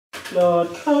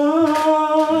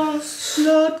LordCast,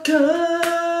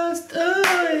 LordCast, oh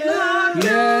yeah.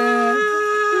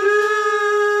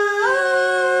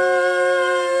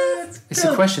 It's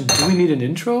a question. Do we need an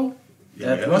intro?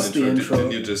 Yeah, that was the intro.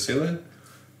 Didn't you just say that?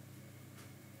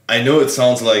 I know it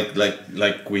sounds like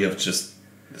we have just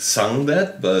sung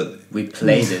that, but we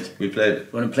played it. We played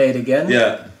it. Want to play it again?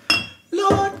 Yeah.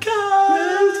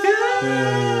 LordCast,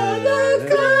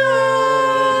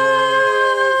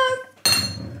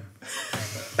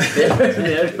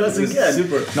 there it was again.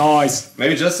 Super. Nice.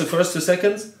 Maybe just the first 2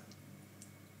 seconds.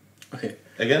 Okay.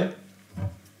 Again.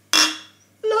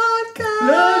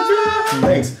 LordCast.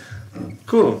 Thanks.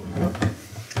 Cool.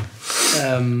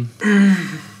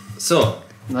 So.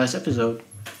 Nice episode.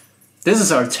 This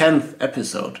is our 10th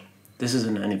episode. This is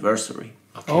an anniversary.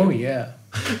 Okay. Oh yeah.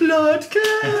 LordCast.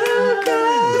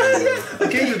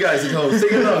 Okay, you guys at home,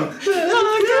 sing along.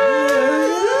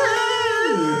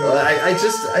 I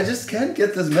just can't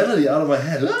get this melody out of my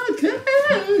head.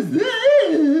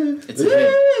 It's a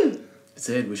hit. It's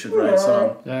a hit. We should write a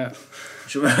song. Yeah.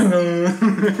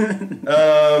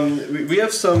 We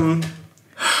have some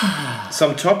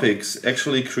topics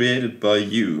actually created by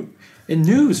you. In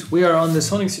news, we are on the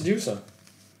Sonic Seducer.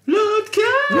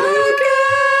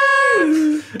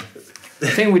 I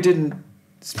think we didn't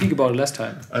speak about it last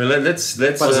time. Let's.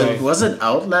 Was it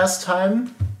out last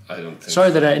time? I don't think.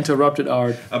 Sorry that I interrupted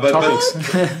our topics.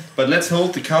 But let's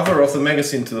hold the cover of the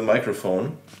magazine to the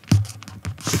microphone,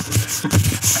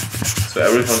 so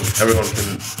everyone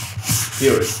can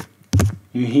hear it.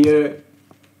 You hear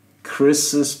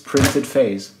Chris's printed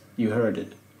face. You heard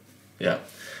it. Yeah.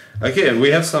 Okay, we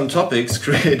have some topics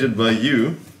created by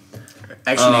you.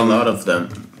 Actually, a lot of them,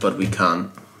 but we can't.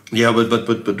 Yeah,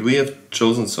 but we have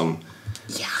chosen some.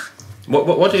 Yeah.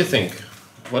 What do you think?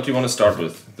 What do you want to start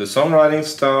with? The songwriting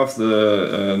stuff,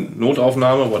 the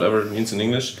Notaufnahme, whatever it means in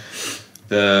English,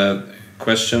 the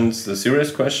questions, the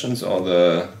serious questions, or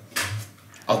the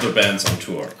other bands on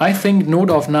tour? I think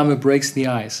Notaufnahme breaks the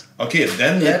ice. Okay,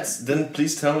 then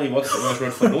please tell me what's the English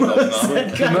word for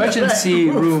Notaufnahme? Emergency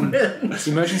room.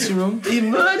 Emergency room?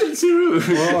 Emergency room!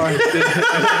 Or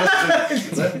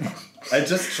I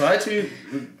just try to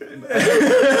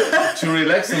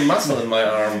relax the muscle in my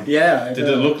arm. Yeah. Did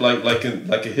it look like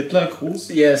a Hitler Gruß?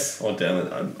 Yes. Oh damn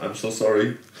it! I'm so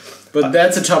sorry. But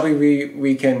that's a topic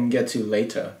we can get to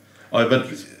later. Oh, but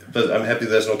I'm happy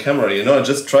there's no camera. You know, I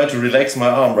just tried to relax my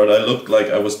arm, but I looked like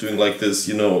I was doing like this,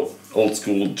 old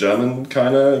school German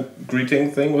kind of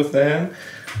greeting thing with the hand,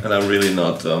 and I'm really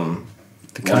not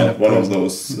one of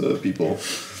those people.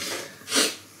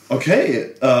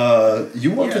 Okay,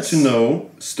 you wanted to know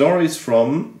stories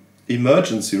from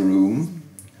emergency room,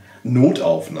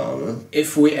 Notaufnahme.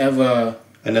 If we ever...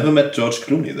 I never met George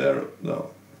Clooney there,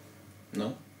 though.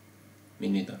 No? Me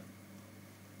neither.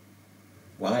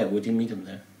 Why would you meet him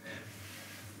there?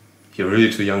 You're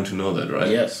really too young to know that, right?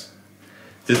 Yes.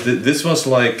 This was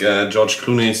like George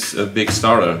Clooney's big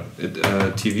starter,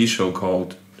 a TV show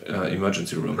called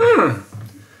Emergency Room.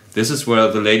 This is where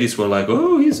the ladies were like,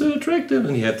 "Oh, he's so attractive,"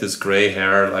 and he had this gray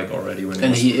hair, like already when.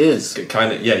 And he is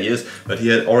kind of, yeah, he is, but he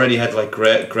had already had like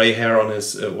gray hair on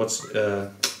his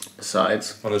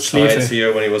sides. On his sides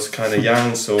here when he was kind of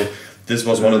young. So this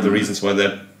was one of the reasons why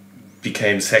that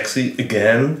became sexy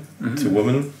again to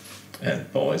women and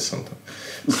boys sometimes.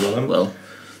 Well,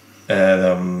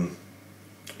 and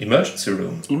emergency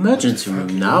room. Emergency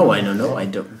room. Now I don't know. I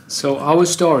don't. So our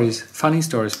stories, funny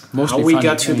stories, mostly. How we funny.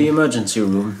 got to the emergency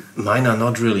room? Mine are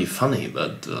not really funny,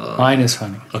 but mine is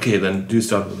funny. Okay, then do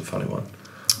start with a funny one.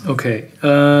 Okay.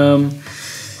 No,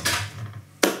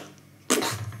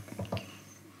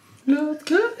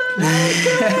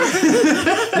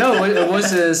 it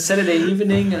was a Saturday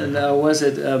evening, and I was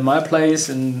at my place,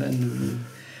 and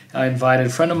I invited a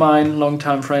friend of mine,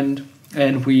 longtime friend,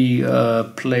 and we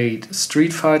played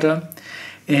Street Fighter,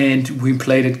 and we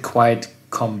played it quite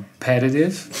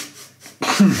competitive.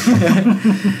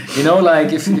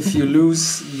 Like if you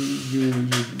lose, you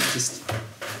just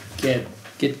get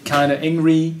kind of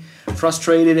angry,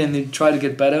 frustrated, and then try to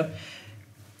get better.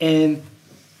 And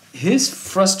his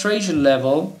frustration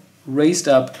level raised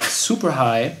up super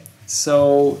high,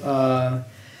 so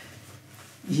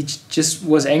he just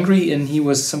was angry, and he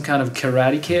was some kind of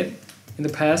karate kid in the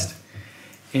past,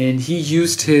 and he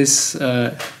used his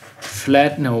his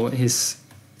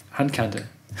Handkante.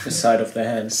 The side of the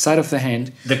hand. Side of the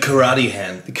hand. The karate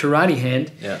hand. The karate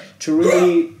hand. Yeah. To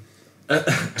really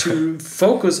to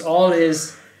focus all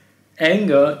his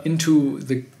anger into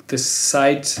the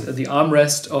side, the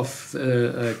armrest of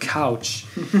a couch.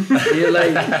 You're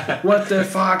like, what the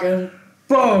fuck? And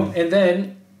boom! And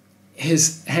then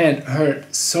his hand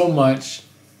hurt so much,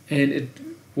 and it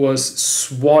was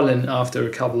swollen after a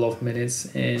couple of minutes,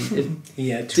 and it He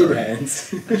had two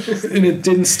hands. and it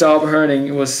didn't stop hurting.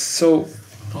 It was so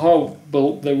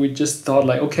horrible that we just thought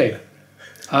like, okay,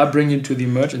 I'll bring you to the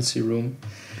emergency room.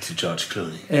 To George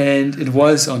Clooney. And it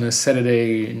was on a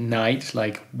Saturday night,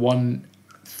 like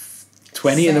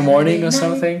 1:20 in the morning or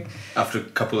something. After a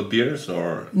couple of beers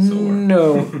or sober?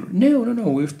 No.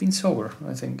 We've been sober,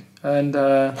 I think. And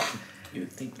You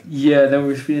think? yeah, then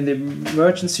we've been in the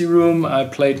emergency room. I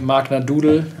played Magna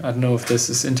Doodle. I don't know if this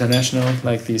is international,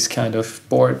 like these kind of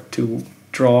board to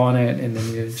draw on it and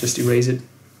then you just erase it.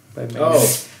 By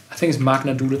I think it's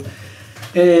Magna Doodle.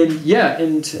 And yeah,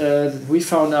 and we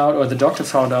found out, or the doctor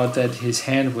found out, that his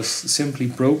hand was simply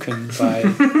broken by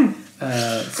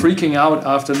freaking out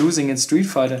after losing in Street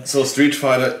Fighter. So Street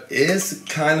Fighter is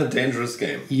kind of dangerous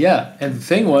game. Yeah, and the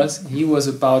thing was, he was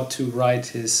about to write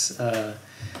his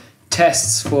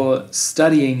tests for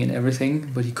studying and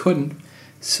everything, but he couldn't.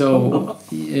 So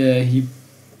he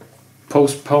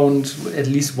postponed at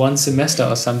least one semester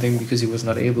or something because he was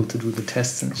not able to do the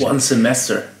tests and shit. One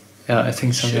semester. Yeah, I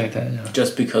think something like that. Yeah.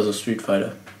 Just because of Street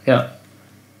Fighter. Yeah.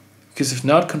 Because if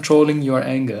not controlling your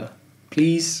anger,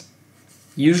 please.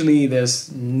 Usually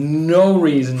there's no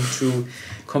reason to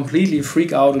completely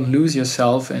freak out and lose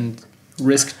yourself and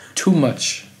risk too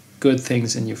much good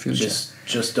things in your future.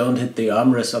 Just don't hit the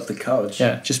armrest of the couch.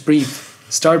 Yeah, just breathe.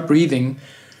 Start breathing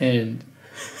and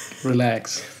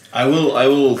relax. I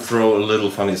will throw a little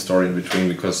funny story in between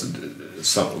because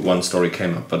one story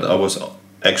came up, but I was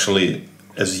actually,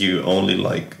 as you, only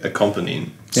like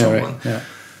accompanying someone. Right. Yeah.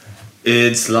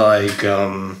 It's like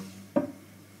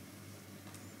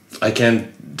I can't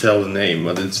tell the name,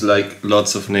 but it's like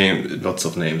lots of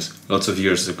names. Lots of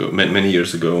years ago, many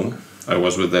years ago, I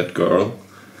was with that girl,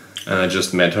 and I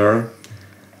just met her,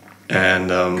 and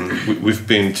we've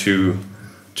been to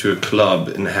a club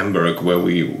in Hamburg where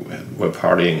we were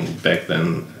partying back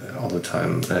then all the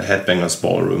time, a Headbangers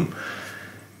Ballroom,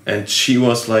 and she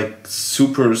was like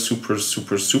super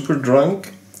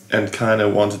drunk and kind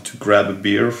of wanted to grab a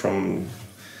beer from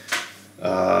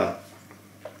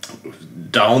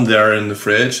down there in the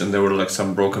fridge, and there were like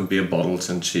some broken beer bottles,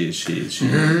 and she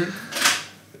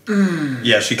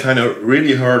yeah, she kind of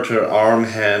really hurt her arm,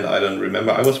 hand, I don't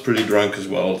remember. I was pretty drunk as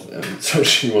well, and so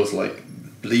she was like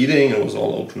bleeding and was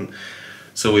all open.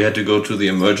 So we had to go to the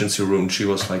emergency room. She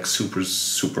was like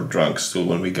super drunk still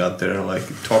when we got there, like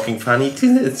talking funny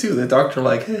to the doctor,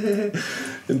 like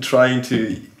and trying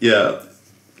to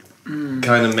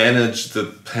kind of manage the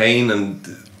pain and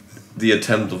the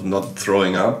attempt of not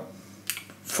throwing up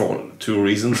for two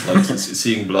reasons, like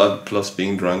seeing blood plus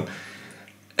being drunk.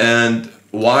 And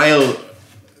while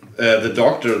the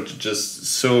doctor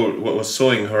just was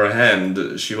sewing her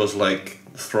hand, she was like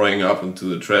throwing up into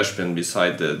the trash bin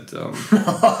beside that.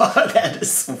 That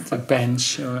is so A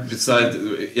bench. Or beside,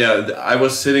 I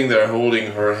was sitting there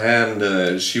holding her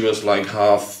hand. She was like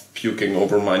half puking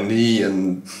over my knee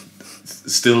and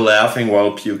still laughing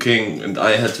while puking, and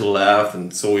I had to laugh,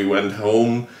 and so we went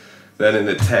home. Then in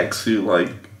a taxi,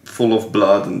 like full of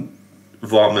blood and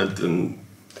vomit and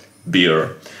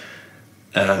beer,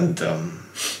 and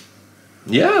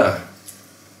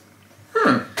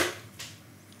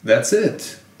that's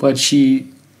it. But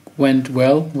she went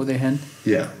well with her hand?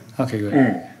 Yeah. Okay,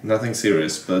 good. Nothing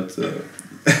serious, but it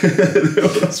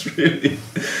was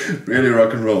really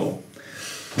rock and roll.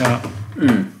 Yeah.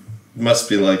 Must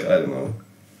be like, I don't know,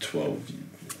 12,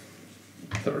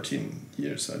 13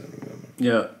 years, I don't remember.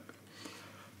 Yeah.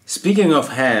 Speaking of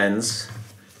hands,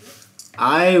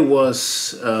 I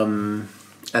was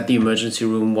at the emergency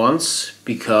room once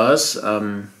because,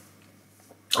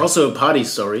 also a party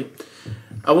story.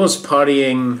 I was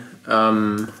partying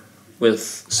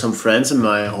with some friends in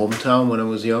my hometown when I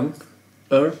was younger.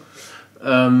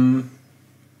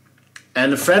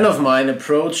 And a friend of mine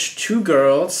approached two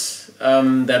girls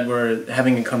that were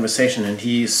having a conversation, and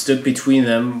he stood between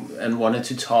them and wanted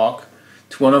to talk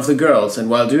to one of the girls. And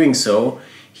while doing so,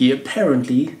 he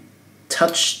apparently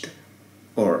touched,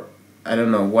 or I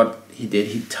don't know what he did,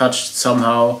 he touched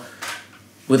somehow,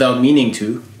 without meaning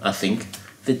to, I think,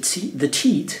 the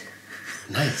teat.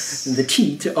 Nice. The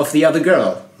teat of the other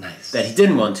girl. Nice. That he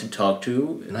didn't want to talk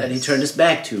to, Nice. that he turned his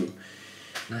back to.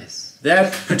 Nice.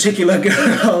 That particular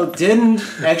girl didn't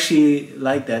actually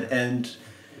like that, and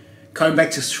coming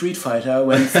back to Street Fighter,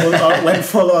 went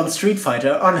full on Street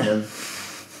Fighter on him.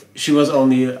 She was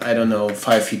only, I don't know,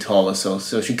 5 feet tall or so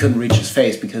she couldn't reach his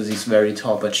face because he's very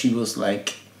tall, but she was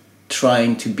like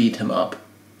trying to beat him up.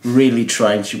 Really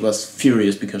trying. She was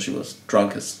furious because she was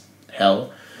drunk as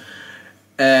hell.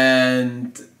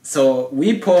 And so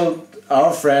we pulled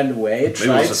our friend away. Maybe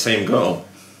it was the same girl.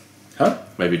 Huh?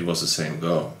 Maybe it was the same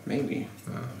girl. Maybe.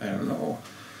 I don't know.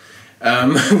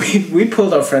 We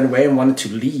pulled our friend away and wanted to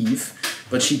leave,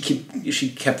 but she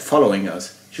kept following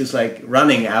us. She was like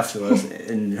running after us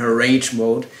in her rage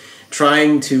mode,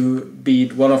 trying to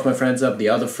beat one of my friends up. The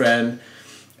other friend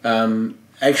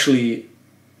actually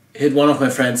hit one of my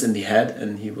friends in the head,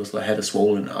 and he had a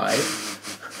swollen eye.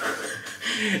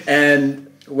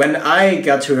 And when I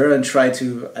got to her and tried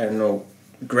to, I don't know,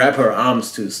 grab her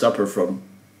arms to stop her from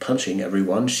punching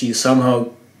everyone, she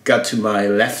somehow got to my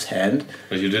left hand.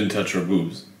 But you didn't touch her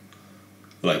boobs?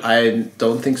 Like, I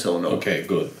don't think so, no. Okay,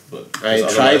 good. But I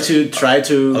tried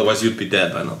to... Otherwise you'd be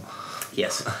dead by now.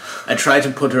 Yes. I tried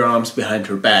to put her arms behind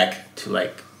her back to,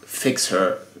 like, fix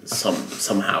her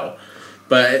somehow.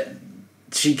 But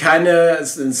she kind of,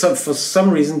 for some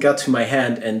reason, got to my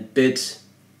hand and bit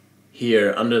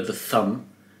here under the thumb.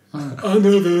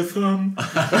 Under the thumb.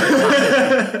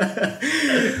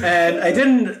 And I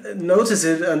didn't notice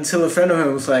it until a friend of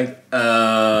mine was like,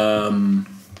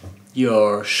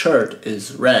 your shirt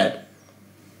is red.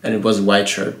 And it was a white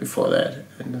shirt before that.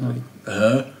 And I'm like,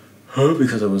 huh?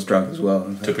 Because I was drunk as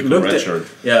well. Typical red shirt.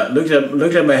 Yeah, looked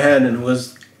at my hand and it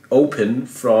was open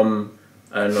from,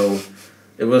 I don't know,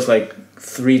 it was like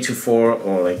 3 to 4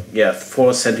 or like,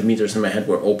 4 centimeters in my hand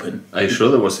were open. Are you sure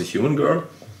there was a human girl?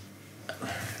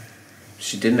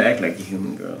 She didn't act like a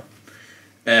human girl.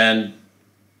 And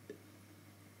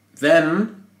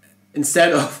then,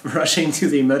 instead of rushing to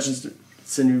the emergency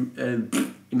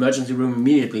room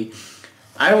immediately,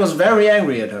 I was very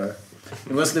angry at her.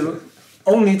 It was the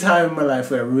only time in my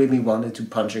life where I really wanted to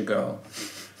punch a girl.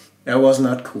 That was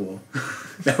not cool.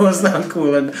 That was not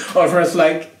cool. And our friends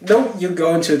like, no, you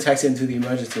go into a taxi into the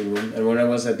emergency room. And when I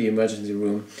was at the emergency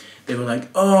room, they were like,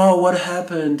 oh, what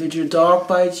happened? Did your dog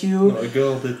bite you? No, a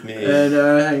girl bit me.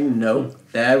 And no,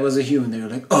 that was a human. They were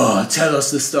like, oh, tell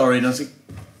us the story. And I was like,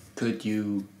 could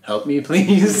you help me,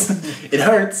 please? It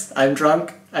hurts. I'm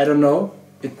drunk. I don't know.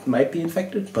 It might be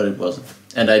infected, but it wasn't.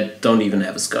 And I don't even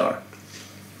have a scar.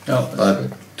 Oh,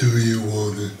 but do you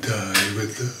want to die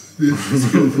with us?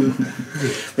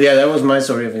 But yeah, that was my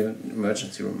story of the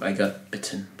emergency room. I got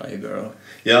bitten by a girl.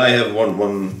 Yeah, I have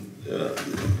one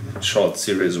short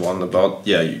series one about,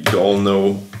 you all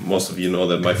know, most of you know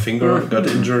that my finger got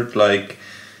injured like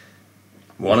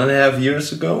 1.5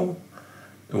 years ago.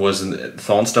 It was a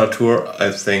Thornstar tour, I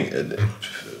think,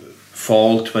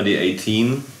 fall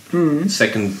 2018,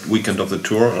 second weekend of the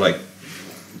tour, like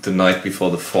the night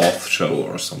before the 4th show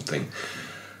or something.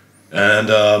 And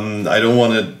I don't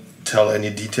want to tell any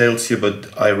details here,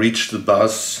 but I reached the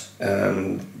bus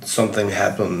and something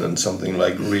happened, and something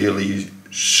like really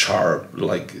sharp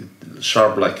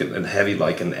and heavy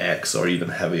like an axe, or even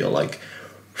heavier, like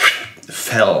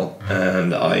fell,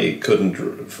 and I couldn't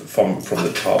from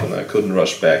the top, and I couldn't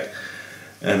rush back,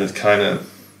 and it kind of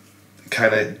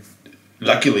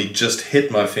luckily just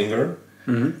hit my finger,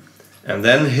 and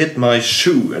then hit my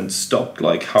shoe and stopped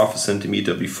like 0.5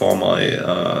 centimeter before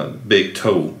my big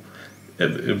toe.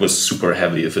 It was super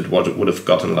heavy. If it would have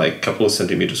gotten like a couple of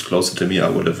centimeters closer to me, I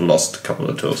would have lost a couple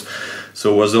of toes.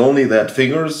 So it was only that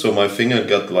finger. So my finger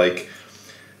got like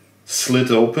slit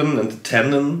open, and the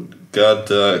tendon got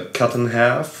cut in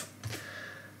half.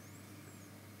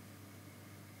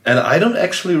 And I don't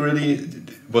actually really...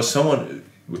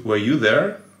 Were you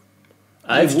there?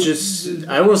 I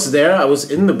was there, I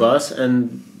was in the bus,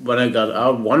 and when I got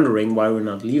out wondering why we're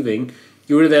not leaving,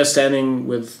 you were there standing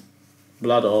with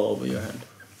blood all over your hand.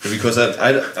 Because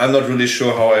I'm not really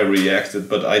sure how I reacted,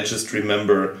 but I just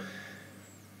remember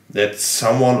that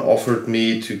someone offered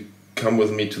me to come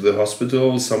with me to the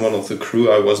hospital, someone of the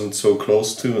crew I wasn't so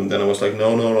close to, and then I was like,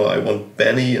 no, I want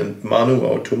Benny and Manu,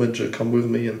 our tour manager, come with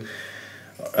me, and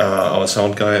our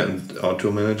sound guy and our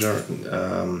tour manager,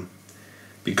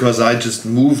 because I just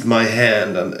moved my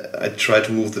hand and I tried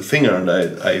to move the finger, and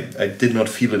I did not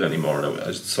feel it anymore, and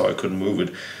I saw I couldn't move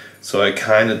it. So I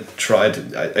kind of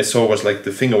tried, I saw it was like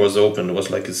the finger was open, it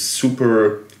was like a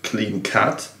super clean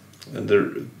cut, and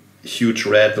the huge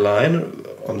red line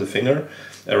on the finger,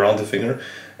 around the finger,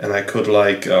 and I could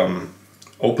like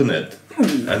open it,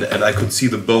 and I could see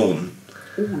the bone.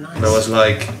 Oh, nice. And I was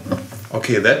like,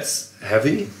 okay, that's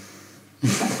heavy.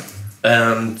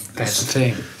 And that's the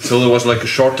thing. So there was like a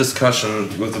short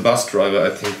discussion with the bus driver. I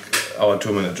think our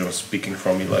tour manager was speaking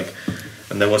for me, like,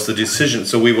 and there was the decision.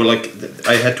 So we were like,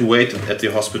 I had to wait at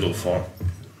the hospital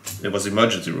it was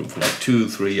emergency room for like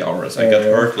 2-3 hours. I got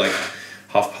hurt like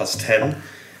 10:30,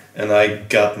 and I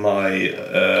got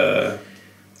my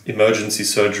emergency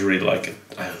surgery like,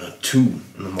 I don't know, 2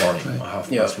 in the morning or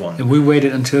 1:30. And we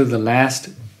waited until the last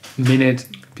minute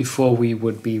before we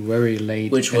would be very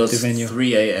late Which at was the venue.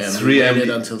 3 a.m. 3 We a.m. waited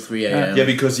until 3 a.m. Yeah,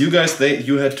 because you guys,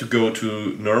 you had to go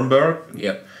to Nuremberg,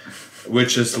 Yep.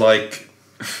 which is like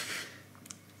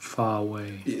Far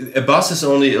away. a bus is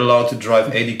only allowed to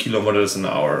drive 80 kilometers an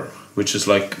hour, which is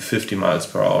like 50 miles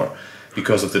per hour,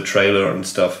 because of the trailer and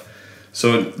stuff.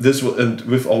 So this and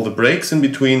with all the breaks in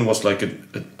between was like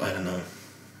I don't know,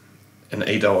 an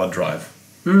 8-hour drive.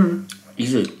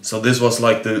 Easy. So this was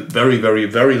like the very, very,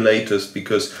 very latest,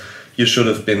 because you should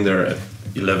have been there at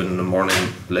 11 in the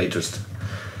morning latest.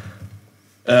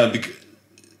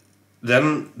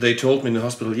 Then they told me in the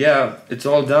hospital, yeah, it's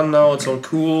all done now, it's all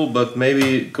cool, but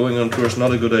maybe going on tour is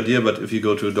not a good idea, but if you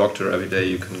go to a doctor every day,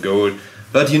 you can go.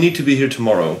 But you need to be here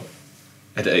tomorrow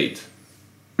at 8.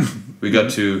 We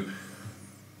got to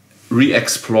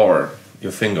re-explore.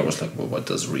 Your finger was like, well, what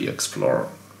does re-explore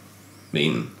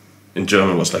mean? In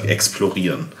German was like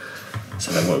explorieren.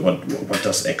 So like, what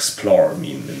does explore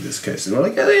mean in this case? And we're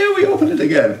like, yeah, we opened it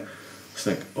again. It's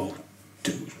like, oh,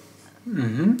 dude.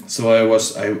 So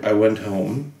I went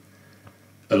home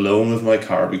alone with my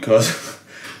car, because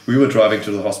we were driving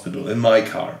to the hospital in my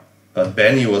car. But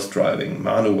Benny was driving,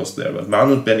 Manu was there. But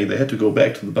Manu and Benny, they had to go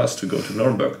back to the bus to go to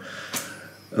Nuremberg.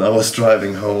 And I was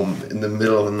driving home in the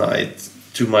middle of the night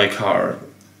to my car,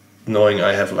 knowing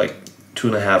I have like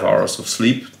 2.5 hours of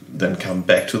sleep, then come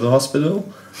back to the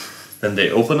hospital. Then they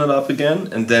open it up again,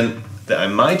 and then I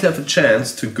might have a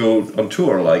chance to go on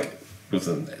tour, like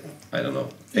within, I don't know,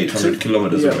 800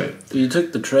 kilometers away. You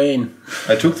took the train.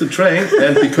 I took the train,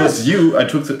 and because I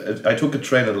took a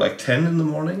train at like 10 in the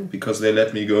morning, because they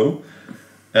let me go,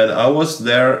 and I was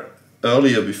there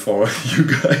earlier before you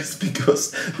guys,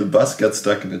 because the bus got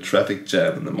stuck in a traffic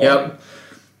jam in the morning.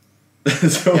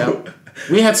 So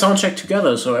we had soundcheck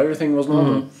together, so everything was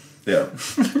normal. Yeah.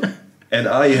 And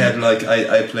I had like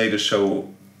I played a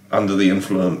show under the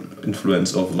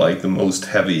influence of like the most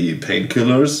heavy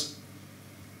painkillers.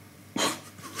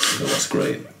 It was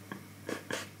great.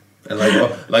 And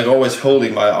like always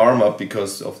holding my arm up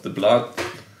because of the blood.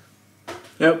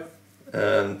 Yep.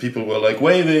 And people were like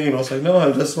waving, and I was like, no,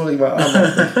 I'm just holding my arm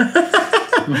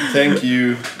up. Thank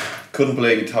you. Couldn't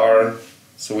play guitar,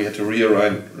 so we had to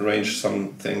rearrange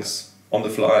some things on the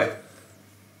fly.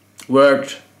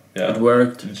 Worked. Yeah. It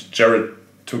worked. Jared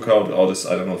took out all this,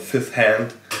 I don't know, fifth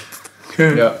hand.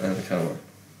 Yeah. And it kind of worked.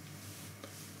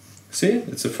 See,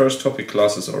 it's the first topic.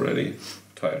 Class is already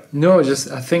tired. No, I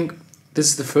think this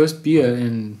is the first beer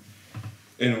in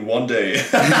one day.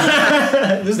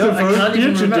 This is the I first can't beer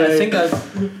even remember. I today.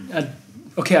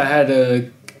 think I had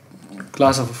a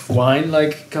glass of wine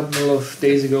like a couple of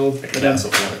days ago. A glass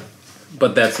of wine.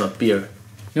 But that's not beer.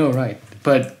 No, right.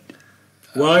 But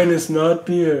Wine is not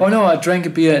beer. oh no, I drank a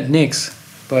beer at Nick's,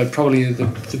 but probably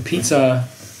the pizza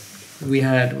we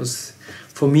had was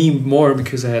for me more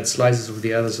because I had slices of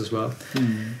the others as well,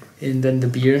 and then the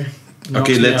beer.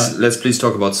 Okay, let's please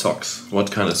talk about socks.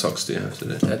 What kind of socks do you have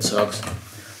today? That sucks.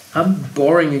 I'm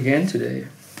boring again today.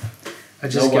 I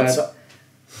just got.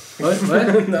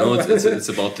 What? No, it's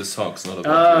about the socks, not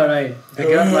about. Ah, right. I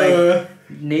got like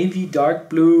navy dark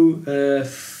blue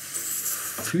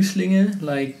Füßlinge,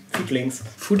 like Footlings.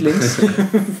 footlings.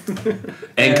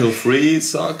 Ankle-free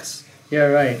socks. Yeah,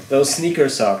 right. Those sneaker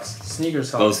socks. Sneaker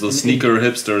socks. Those sneaker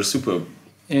hipster super.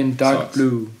 in dark socks.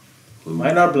 blue.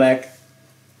 Mine are black.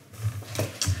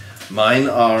 Mine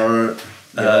are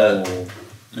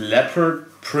leopard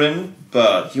print,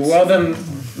 but You wore them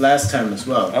last time as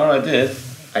well. oh, I did.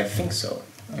 I think so.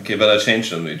 Okay, but I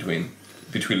changed them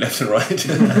between left and right.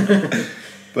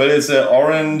 But it's an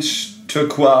orange,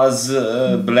 turquoise,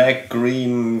 black,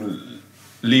 green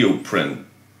leoprint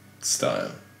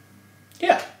style.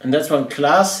 Yeah, and that's what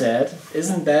Klaas said.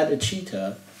 Isn't that a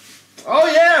cheetah? Oh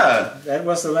yeah! That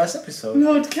was the last episode.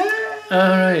 LordCast!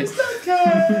 All right.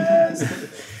 LordCast!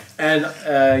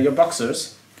 And your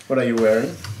boxers, what are you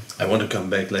wearing? I want to come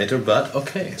back later, but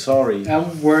okay. Sorry.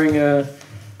 I'm wearing a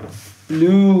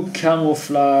blue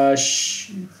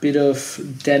camouflage, bit of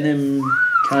denim,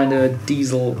 kind of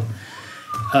diesel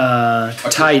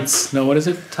tights. No, what is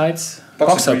it? Tights?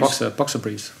 Boxer Boxer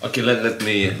briefs. Okay, let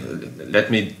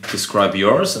me describe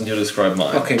yours and you describe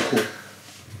mine. Okay, cool.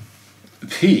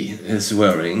 P is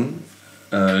wearing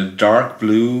dark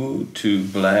blue to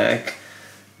black,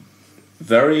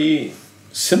 very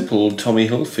simple Tommy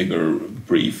Hilfiger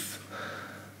brief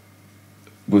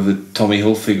with a Tommy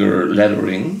Hilfiger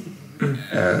lettering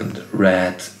and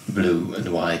red, blue, and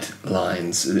white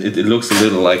lines. It looks a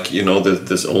little like, you know,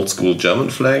 this old school German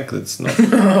flag. That's not.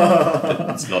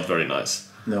 It's not very nice.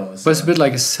 No, But it's a bit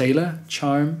like a sailor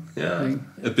charm. Yeah, thing.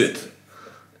 a bit.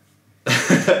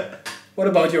 What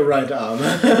about your right arm?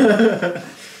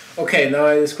 Okay, now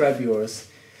I describe yours.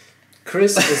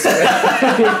 Chris is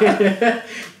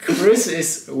Chris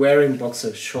is wearing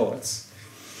boxer shorts.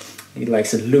 He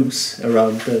likes it loose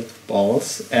around the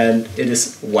balls, and it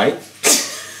is white.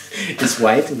 It's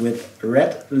white with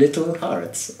red little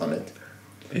hearts on it.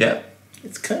 Yeah.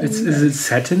 It's kind Is it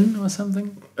satin or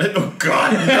something? Oh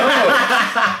God,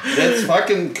 no! That's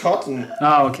fucking cotton.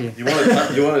 Ah, okay. You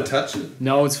want to touch it?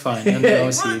 No, it's fine. I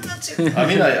don't see it. I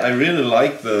mean, I really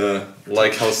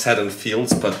like how satin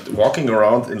feels, but walking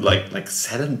around in like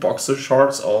satin boxer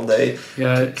shorts all day,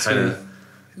 Yeah, it's kind of.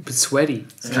 a bit sweaty.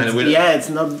 Kind of weird. Yeah, it's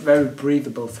not very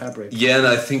breathable fabric. Yeah, and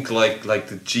I think like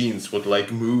the jeans would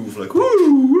like move like woo,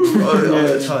 woo all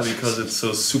the time because it's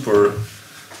so super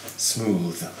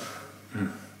smooth.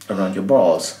 Around your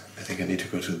balls. I think I need to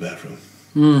go to the bathroom.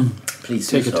 Please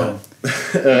Take do your so. time.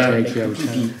 Take your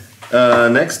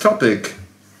time. Next topic.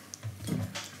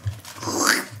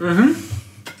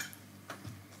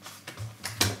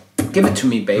 Give it to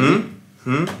me, baby.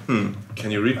 Can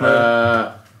you read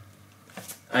my?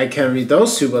 I can read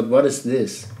those two, but what is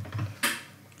this?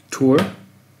 Tour.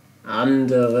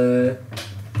 Andere.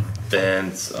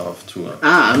 Bands of tour.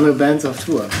 Andere bands of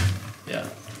tour. Yeah.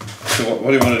 So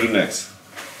what do you want to do next?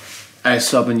 I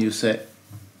stop and you say.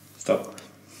 Stop.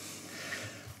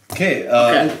 Okay,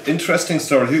 interesting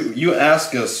story. You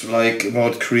ask us like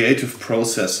about creative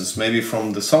processes, maybe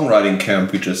from the songwriting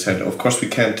camp we just had. Of course, we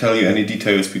can't tell you any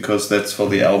details because that's for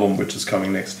the album which is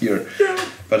coming next year. Yeah.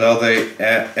 But are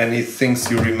there any things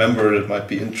you remember that might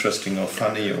be interesting or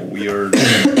funny or weird?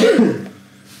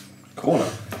 Corona.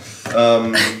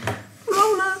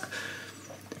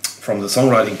 From the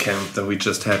songwriting camp that we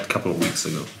just had a couple of weeks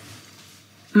ago.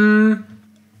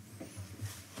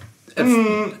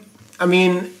 I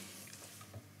mean,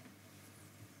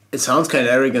 it sounds kind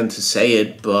of arrogant to say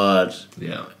it, but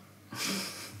Yeah.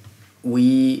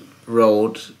 we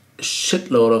wrote a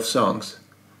shitload of songs.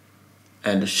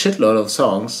 And a shitload of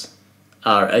songs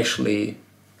are actually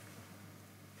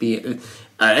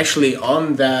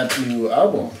on that new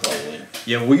album, probably.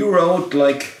 Yeah, we wrote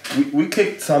like we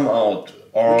kicked some out,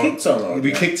 or We kicked some out, We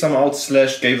yeah. kicked some out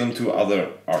 / gave them to other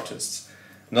artists,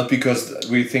 not because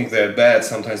we think they're bad.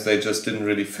 Sometimes they just didn't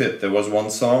really fit. There was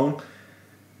one song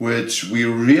which we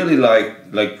really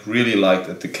liked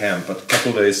at the camp, but a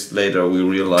couple days later we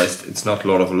realized it's not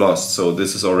Lord of Lost, so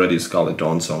this is already a Scarlet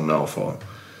Dawn song now for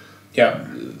Yeah.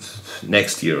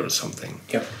 next year or something.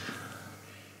 Yeah.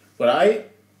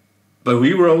 But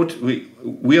we wrote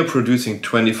we are producing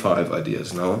 25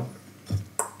 ideas now,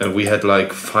 and we had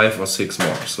like 5 or 6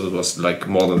 more, so it was like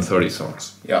more than 30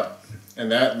 songs. Yeah,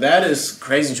 and that is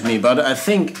crazy to me. But I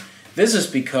think this is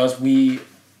because we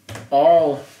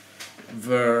all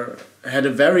had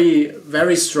a very,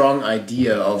 very strong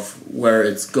idea of where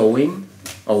it's going,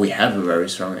 or we have a very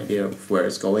strong idea of where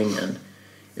it's going, and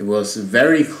it was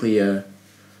very clear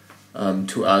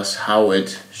to us how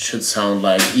it should sound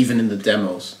like, even in the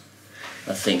demos,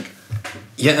 I think.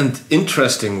 Yeah, and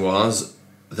interesting was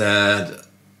that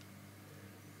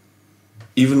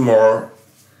even more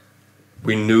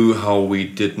we knew how we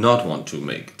did not want to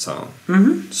make it sound.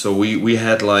 Mm-hmm. So we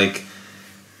had like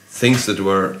things that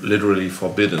were literally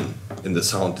forbidden in the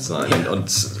sound design. Yeah. And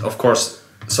of course,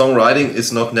 songwriting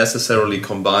is not necessarily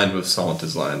combined with sound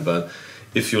design, but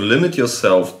if you limit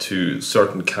yourself to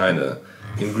certain kind of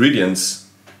ingredients,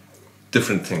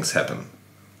 different things happen,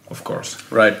 of course.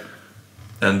 Right.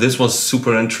 And this was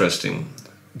super interesting.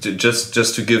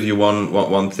 Just to give you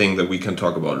one thing that we can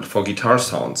talk about. For guitar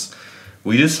sounds,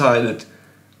 we decided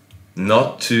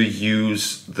not to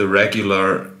use the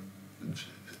regular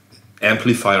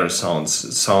amplifier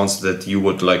sounds that you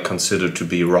would like consider to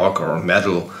be rock or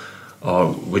metal,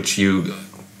 or which you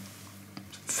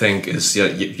think is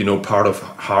part of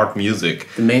hard music.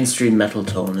 The mainstream metal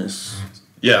tone is...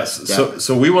 Yes, Yeah.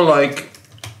 so we were like,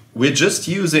 we're just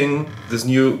using this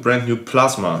brand new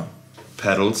plasma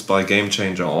pedals by Game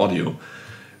Changer Audio,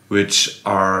 which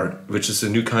is a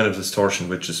new kind of distortion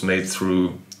which is made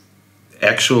through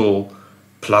actual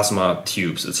plasma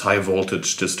tubes. It's high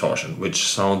voltage distortion, which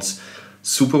sounds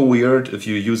super weird if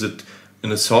you use it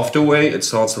in a softer way. It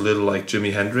sounds a little like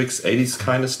Jimi Hendrix 80s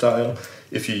kind of style.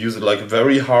 If you use it like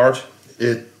very hard,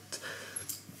 it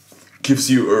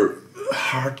gives you a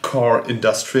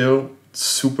hardcore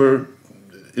super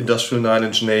industrial 9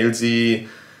 Inch Nailsy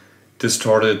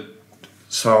distorted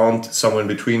sound. Somewhere in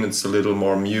between, it's a little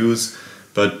more Muse,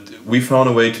 but we found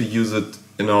a way to use it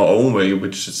in our own way,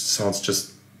 which sounds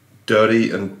just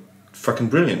dirty and fucking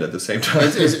brilliant at the same time.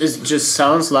 It just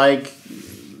sounds like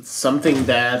something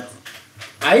that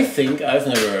I think I've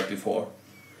never heard before.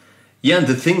 Yeah, and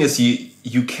the thing is,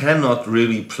 you cannot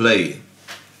really play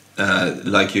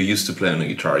like you're used to play on a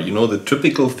guitar. You know, the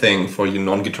typical thing for you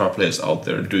non-guitar players out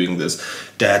there doing this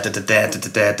da da da da da da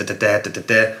da da da da da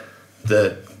da.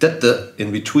 The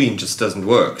in between just doesn't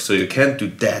work. So you can't do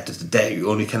da da da da. You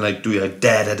only can like do like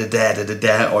da da da da da da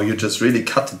da, or you just really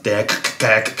cut the da.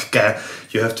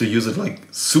 You have to use it like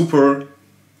super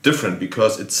different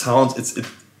because it sounds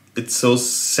it's so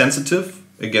sensitive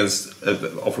against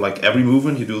of like every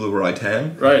movement you do the right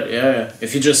hand. Right. Yeah.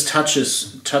 If you just touch a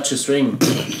string,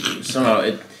 somehow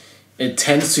it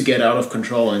tends to get out of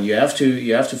control, and you have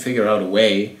to figure out a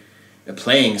way, a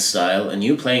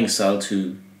new playing style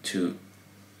to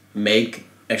make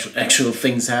actual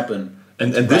things happen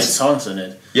and write this songs in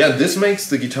it. Yeah, this makes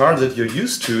the guitar that you're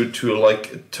used to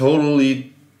like a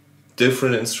totally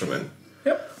different instrument.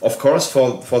 Yep. Of course,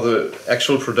 for the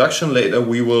actual production later,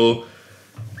 we will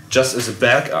just as a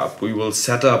backup, we will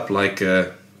set up like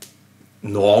a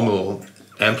normal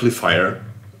amplifier.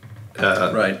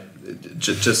 Right.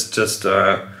 Just as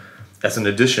an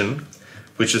addition,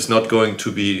 which is not going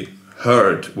to be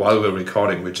heard while we're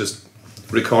recording. We're just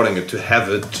recording it to have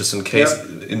it just in case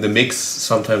in the mix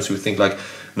sometimes we think like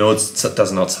no, it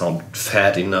does not sound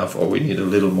fat enough, or we need a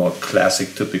little more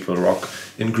classic typical rock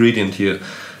ingredient here,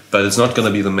 but it's not going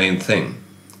to be the main thing,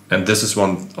 and this is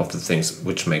one of the things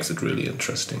which makes it really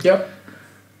interesting. Yep.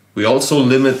 We also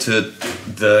limited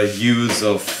the use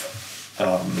of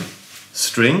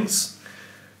strings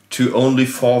to only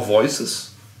 4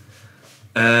 voices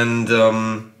and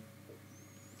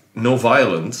no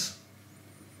violins.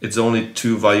 It's only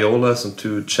 2 violas and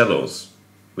 2 cellos,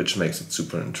 which makes it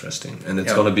super interesting. And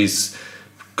it's gonna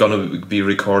be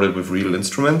recorded with real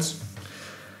instruments.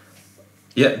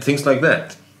 Yeah, things like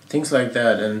that. Things like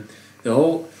that, and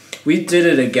we did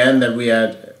it again. That we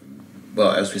had,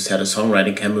 well, as we said, a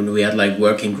songwriting camp, and we had like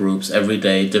working groups every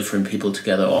day, different people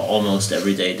together, or almost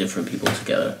every day, different people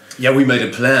together. Yeah, we made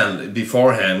a plan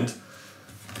beforehand.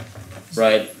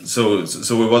 Right. So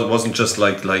it wasn't just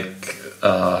like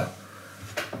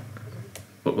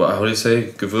how do you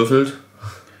say, gewürfelt?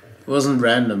 It wasn't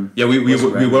random. Yeah, we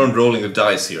weren't rolling the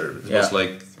dice here. It was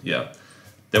like,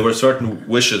 there were certain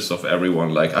wishes of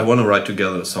everyone, like I want to write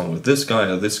together a song with this guy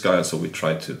or this guy, so we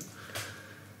tried to do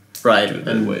it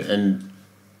that way. And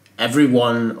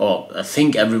everyone, or I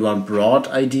think everyone, brought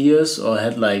ideas or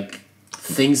had like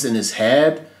things in his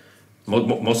head.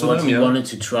 Most of what them, he wanted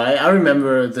to try. I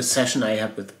remember the session I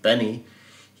had with Benny.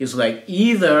 He was like,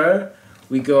 either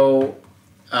we go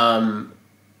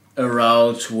a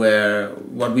route where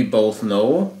what we both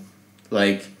know,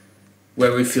 like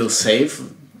where we feel safe,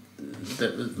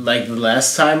 like the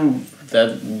last time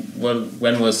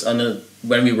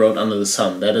when we wrote Under the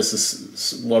Sun. That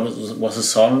is was a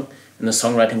song in the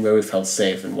songwriting where we felt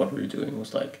safe, and what we were doing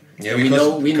was like we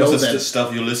know it's the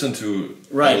stuff you listen to.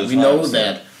 Right, we know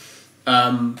that.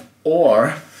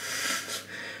 Or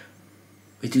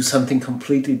we do something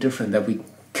completely different that we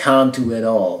can't do at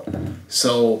all.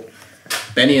 So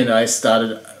Benny and I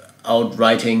started out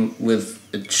writing with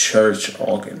a church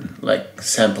organ, like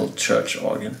sampled church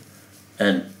organ.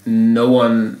 And no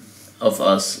one of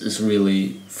us is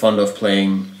really fond of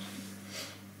playing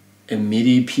a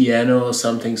MIDI piano or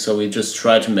something, so we just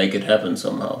try to make it happen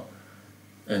somehow.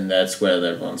 And that's where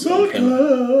that one song came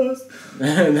out.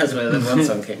 That's where that one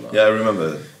song came out. Yeah, I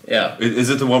remember that. Yeah. Is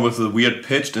it the one with the weird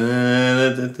pitch?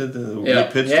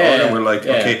 Weird pitched organ? We're like,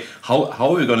 okay, how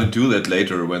are we going to do that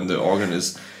later when the organ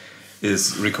is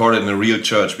recorded in a real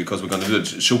church, because we're going to do it?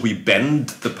 Should we bend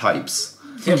the pipes?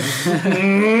 And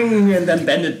then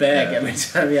bend it back every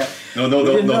time,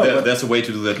 No, there's a way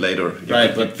to do that later.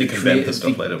 Right, but you can bend the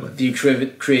stuff later. The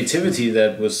creativity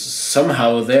that was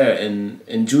somehow there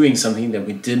in doing something that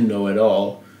we didn't know at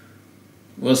all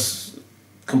was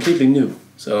completely new.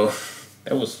 So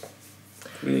that was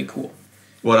really cool.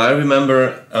 What I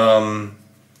remember,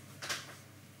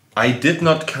 I did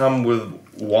not come with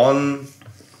one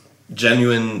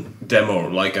genuine demo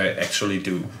like I actually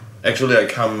do. Actually, I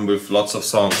come with lots of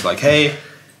songs like, hey,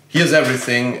 here's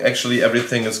everything. Actually,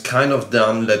 everything is kind of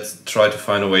done. Let's try to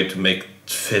find a way to make it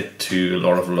fit to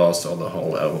Lord of the Lost or the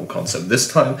whole album concept. This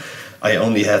time, I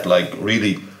only had like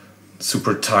really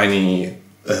super tiny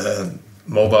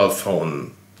mobile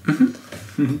phone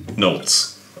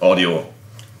notes, audio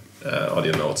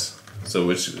notes. So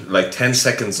which like 10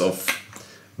 seconds of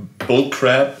bull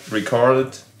crap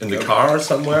recorded in the car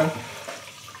somewhere.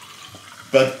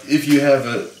 But if you have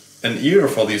an ear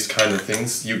for these kind of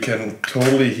things, you can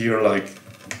totally hear like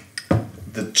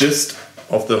the gist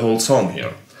of the whole song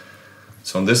here.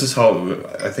 So this is how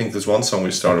I think this one song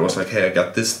we started was like, hey, I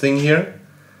got this thing here.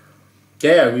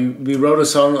 Yeah, we wrote a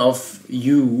song of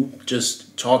you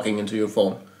just talking into your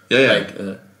phone. Yeah.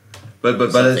 Like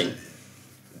but something.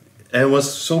 and it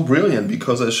was so brilliant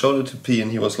because I showed it to P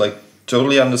and he was like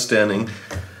totally understanding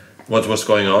what was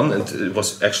going on, and it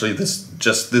was actually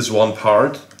this one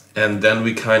part, and then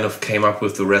we kind of came up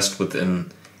with the rest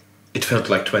within. It felt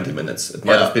like 20 minutes. It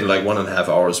might have been like 1.5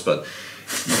 hours, but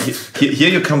here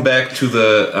you come back to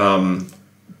the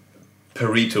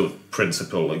Pareto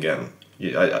principle again.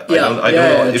 I don't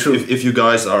know if you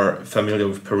guys are familiar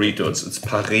with Pareto. It's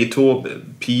Pareto,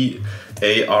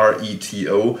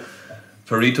 Pareto.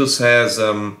 Pareto says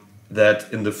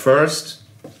that in the first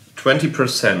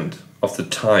 20% of the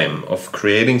time of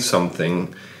creating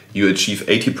something, you achieve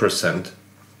 80%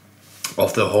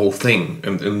 of the whole thing,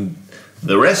 and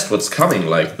the rest, what's coming,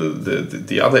 like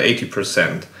the other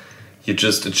 80%, you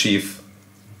just achieve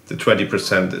the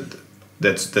 20%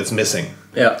 that's missing.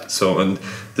 Yeah. So, and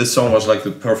this song was like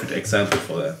the perfect example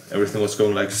for that. Everything was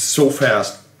going like so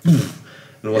fast, and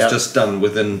it was just done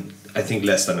within, I think,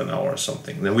 less than an hour or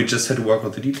something. And then we just had to work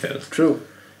on the details. True.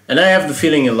 And I have the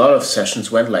feeling a lot of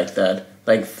sessions went like that.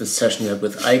 Like the session you had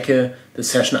with Eike, the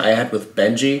session I had with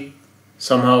Benji.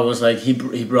 Somehow it was like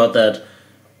he brought that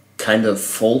kind of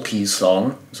folky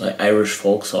song. It's like Irish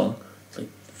folk song. It's like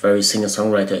very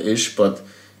singer-songwriter-ish. But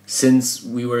since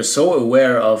we were so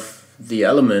aware of the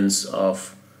elements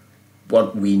of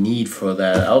what we need for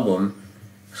that album,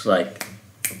 it's like,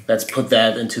 let's put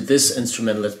that into this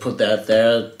instrument, let's put that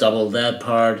there, double that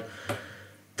part,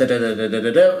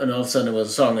 da-da-da-da-da-da, and all of a sudden it was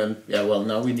a song, and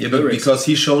now we need lyrics. Because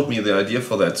he showed me the idea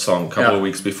for that song a couple of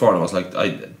weeks before, and I was like,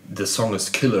 the song is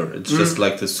killer. It's just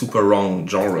like the super wrong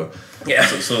genre. Yeah.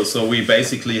 So we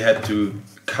basically had to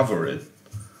cover it.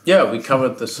 Yeah, we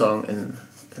covered the song in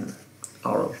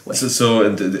our way. So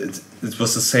it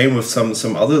was the same with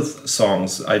some other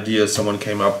songs, ideas someone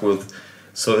came up with.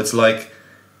 So it's like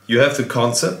you have the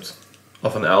concept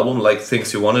of an album, like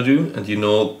things you want to do, and you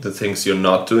know the things you're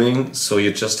not doing. So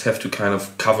you just have to kind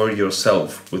of cover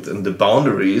yourself within the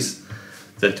boundaries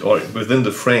or within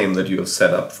the frame that you have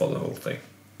set up for the whole thing.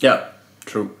 Yeah,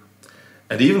 true.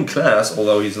 And even Klaas,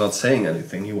 although he's not saying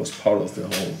anything, he was part of the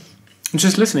whole.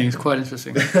 Just listening is quite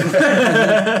interesting.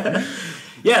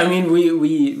 Yeah, I mean,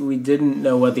 we didn't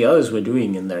know what the others were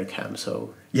doing in their camp,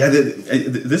 so... Yeah,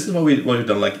 this is what we've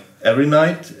done. Like, every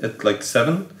night at like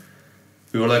 7,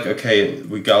 we were like, okay,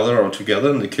 we gather all together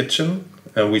in the kitchen,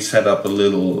 and we set up a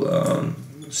little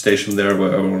station there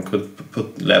where everyone could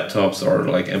put laptops or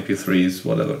like MP3s,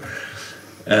 whatever.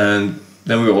 And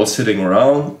then we were all sitting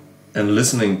around and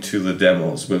listening to the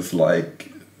demos with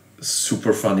like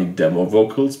super funny demo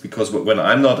vocals, because when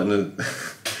I'm not in a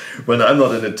when I'm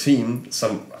not in a team,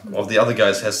 some of the other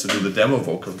guys has to do the demo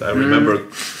vocals. I remember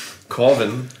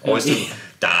Corvin always doing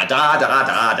da da da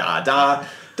da da da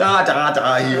da da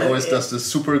da. He always does the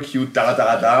super cute da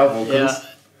da da vocals. Yeah.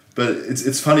 But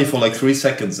it's funny for like 3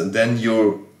 seconds, and then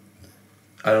you're,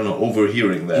 I don't know,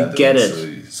 overhearing that. You get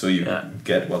it. So you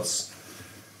get what's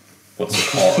the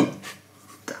call.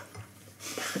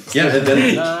 Yeah,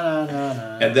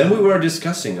 and then we were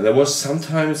discussing, and there was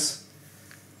sometimes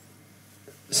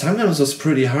it was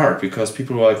pretty hard, because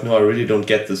people were like, no, I really don't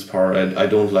get this part, I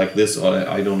don't like this, or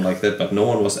I don't like that, but no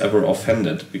one was ever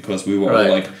offended, because we were all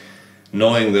like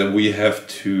knowing that we have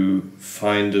to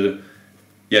find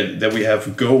that we have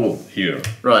a goal here,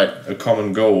 right? A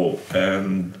common goal,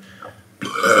 and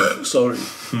sorry.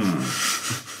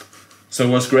 So it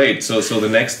was great. So the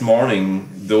next morning,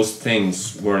 those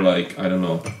things were like, I don't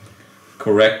know,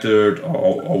 corrected,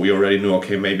 or we already knew,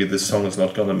 okay, maybe this song is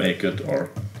not gonna make it, or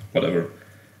whatever.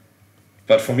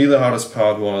 But for me, the hardest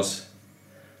part was,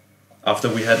 after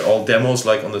we had all demos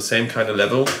like on the same kind of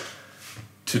level,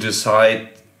 to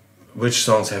decide which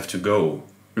songs have to go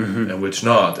and which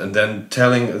not, and then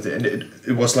telling.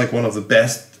 It was like one of the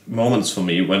best moments for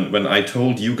me when I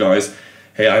told you guys,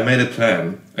 hey, I made a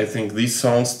plan. I think these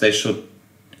songs, they should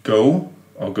go,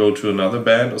 or go to another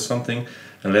band or something,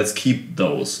 and let's keep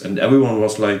those. And everyone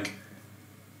was like,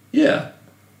 yeah.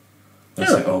 I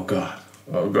was like, oh God,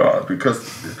 because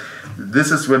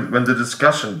this is when the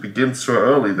discussion begins so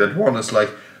early that one is like,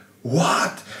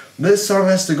 what? This song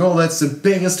has to go, that's the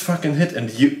biggest fucking hit, and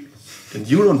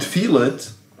you don't feel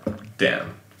it?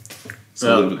 Damn.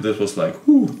 So this was like,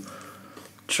 whew.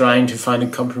 Trying to find a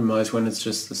compromise when it's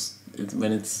just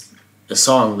when it's a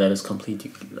song that is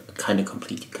completely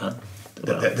gone.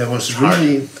 There was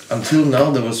really, until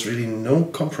now, there was really no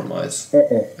compromise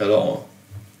at all.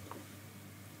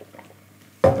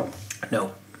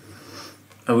 No.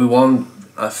 And we won't,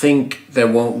 I think there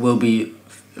will be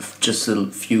just a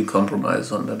few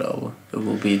compromises on that album. It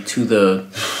will be to the...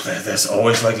 There's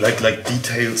always like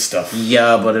detailed stuff.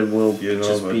 Yeah, but it will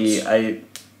just be...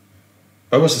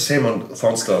 It was the same on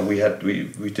Thornstar.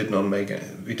 We did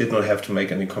not have to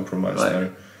make any compromise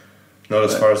there. Not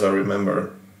as far as I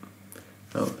remember.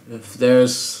 No, if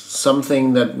there's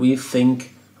something that we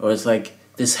think, or it's like,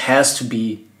 this has to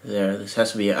be there, this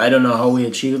has to be, I don't know how we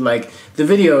achieve it, like the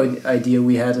video idea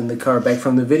we had in the car back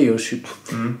from the video shoot.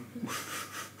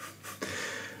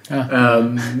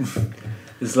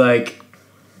 It's like,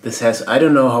 I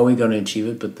don't know how we're gonna achieve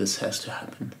it, but this has to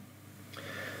happen.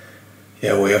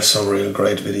 Yeah, we have some real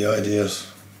great video ideas.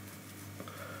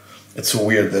 It's so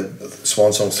weird that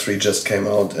Swan Songs 3 just came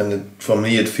out, and for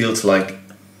me it feels like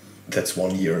that's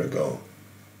 1 year ago.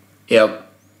 Yep.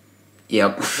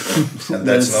 And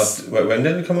that's not... When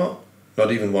did it come out?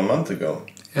 Not even 1 month ago.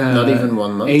 Not even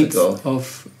 1 month 8th ago.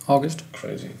 of August.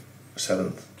 Crazy.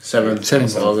 7th.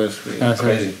 7th of August.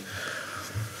 Crazy.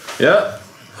 Yeah.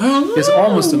 It's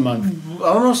almost a month.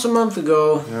 Almost a month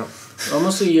ago. Yeah.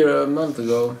 Almost a month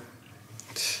ago.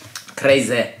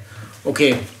 Crazy.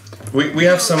 Okay. We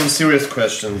have some serious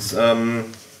questions.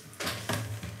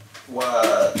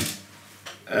 What?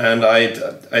 And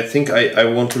I think I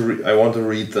want to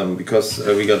read them because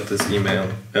we got this email,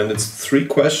 and it's 3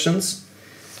 questions,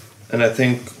 and I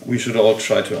think we should all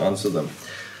try to answer them.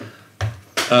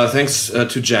 Thanks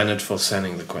to Janet for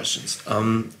sending the questions.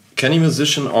 Can a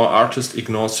musician or artist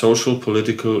ignore social,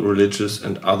 political, religious,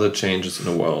 and other changes in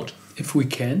the world? If we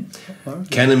can.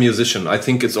 Can a musician? I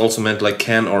think it's also meant like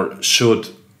can or should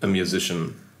a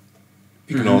musician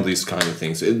ignore these kind of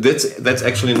things. That's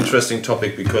actually an interesting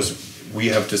topic because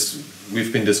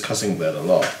we've been discussing that a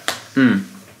lot.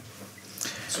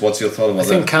 So what's your thought about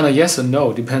that? I think kind of yes and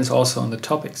no. Depends also on the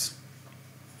topics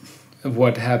of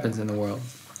what happens in the world,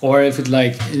 or if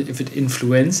it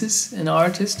influences an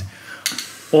artist,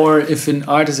 or if an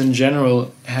artist in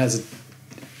general has a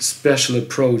special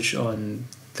approach on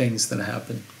things that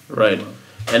happen. Right,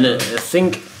 and I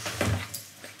think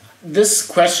this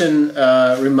question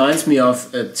reminds me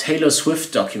of a Taylor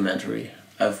Swift documentary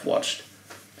I've watched,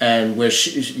 and where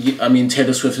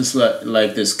Taylor Swift is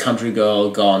like this country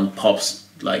girl gone pops,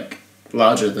 like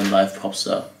larger than life pop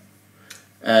star,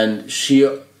 and she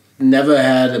never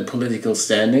had a political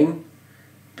standing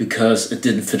because it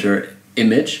didn't fit her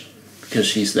image, because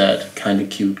she's that kind of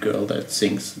cute girl that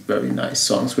sings very nice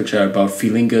songs which are about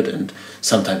feeling good and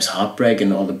sometimes heartbreak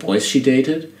and all the boys she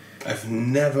dated. I've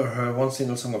never heard one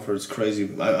single song of her. It's crazy.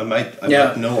 I might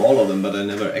know all of them, but I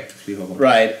never actively heard one.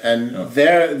 Right, and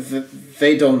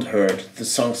they don't hurt. The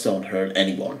songs don't hurt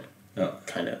anyone. Yeah.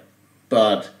 Kind of.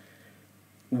 But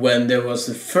when there was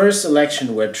the first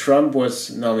election where Trump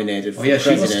was nominated for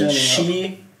president,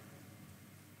 she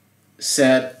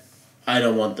said, "I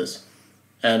don't want this."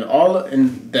 And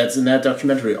that's in that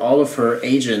documentary, all of her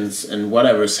agents and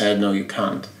whatever said, "No, you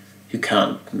can't. You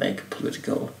can't make a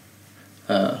political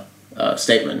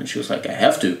statement." And she was like, "I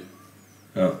have to."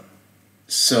 Yeah.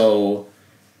 So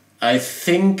I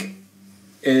think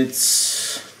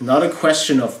it's not a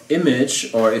question of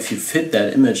image, or if you fit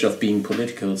that image of being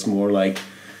political. It's more like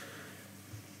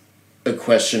a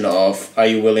question of, are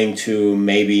you willing to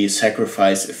maybe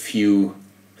sacrifice a few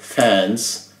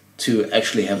fans to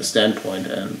actually have a standpoint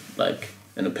and like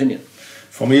an opinion?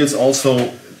 For me, it's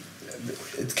also,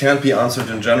 it can't be answered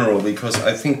in general, because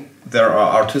I think there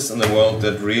are artists in the world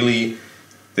that really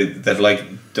that like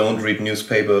don't read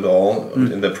newspaper at all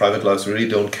in their private lives, really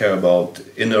don't care about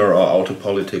inner or outer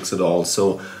politics at all.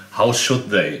 So how should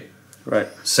they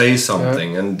say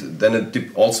something? And then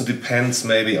it also depends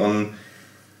maybe on,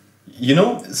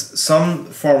 some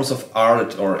forms of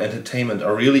art or entertainment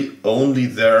are really only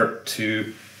there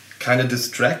to kind of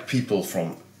distract people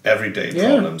from everyday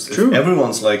problems. True. If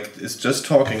everyone's is just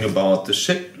talking about the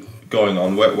shit going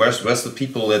on, where's the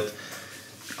people that,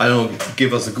 I don't know,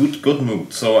 give us a good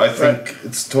mood? So I think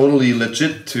it's totally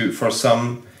legit for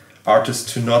some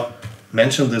artists to not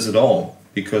mention this at all,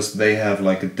 because they have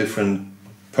like a different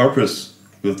purpose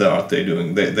with the art they're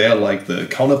doing. They are like the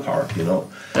counterpart,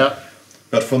 Yeah.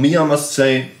 But for me, I must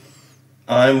say,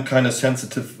 I'm kind of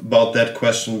sensitive about that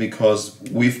question, because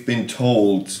we've been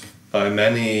told by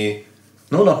many,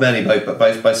 no, not many,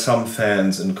 by some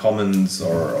fans in comments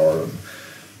or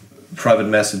private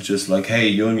messages like, hey,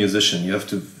 you're a musician, you have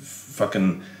to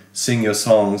fucking sing your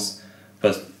songs,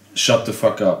 but shut the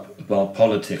fuck up about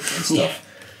politics and stuff.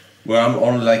 Where I'm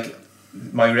only like,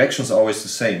 my reactions are always the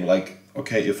same. Like,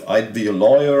 okay, if I'd be a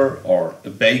lawyer or a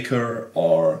baker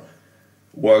or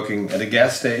working at a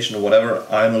gas station or whatever,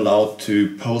 I'm allowed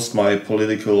to post my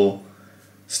political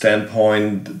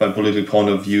standpoint, my political point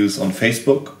of views on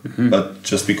Facebook. But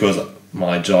just because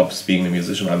my job is being a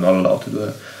musician, I'm not allowed to do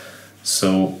that.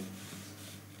 So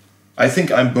I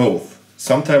think I'm both.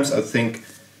 Sometimes I think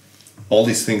all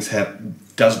these things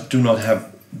do not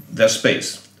have their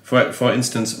space. For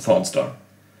instance, Thornstar.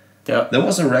 Yeah. There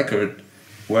was a record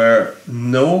where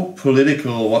no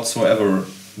political whatsoever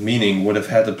meaning would have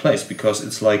had a place, because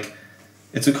it's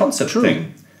a concept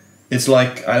thing. It's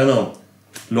like, I don't know,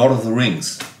 Lord of the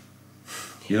Rings.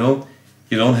 You know,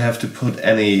 you don't have to put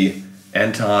any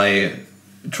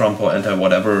anti-Trump or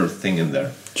anti-whatever thing in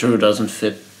there. True, doesn't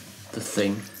fit the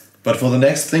thing. But for the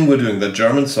next thing we're doing, that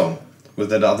German song with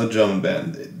that other German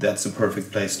band, that's a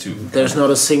perfect place too. There's not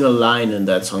a single line in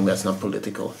that song that's not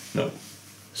political. No.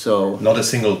 So not a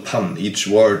single pun. Each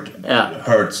word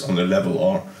hurts on a level,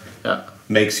 or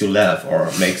makes you laugh, or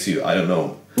makes you, I don't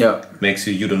know. Yeah. Makes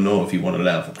you don't know if you want to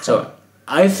laugh or cry. So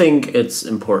I think it's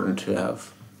important to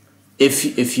have,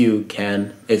 if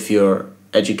you're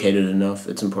educated enough,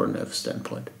 it's important to have a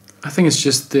standpoint. I think it's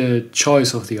just the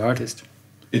choice of the artist.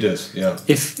 It is, yeah.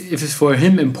 If it's for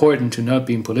him important to not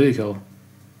being political,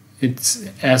 it's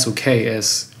as okay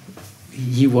as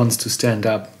he wants to stand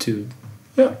up to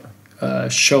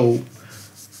show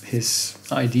his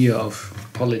idea of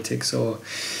politics, or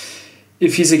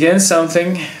if he's against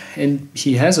something and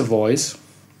he has a voice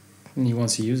and he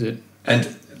wants to use it.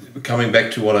 And coming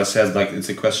back to what I said, like, it's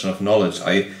a question of knowledge.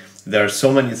 There are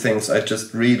so many things I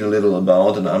just read a little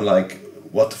about, and I'm like,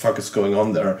 what the fuck is going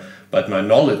on there? But my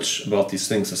knowledge about these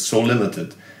things is so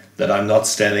limited that I'm not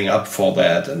standing up for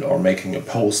that or making a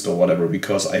post or whatever,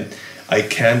 because I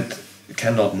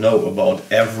cannot know about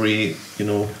every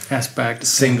aspect,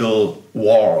 single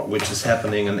war which is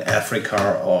happening in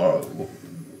Africa or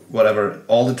whatever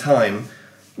all the time,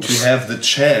 to have the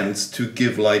chance to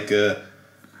give like a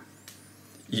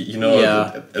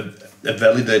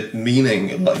validate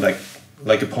meaning,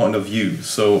 like a point of view.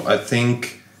 So I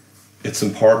think it's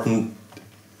important,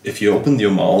 if you open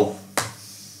your mouth,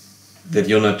 that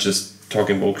you're not just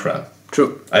talking bullcrap.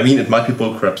 True. I mean, it might be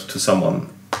bullcrap to someone,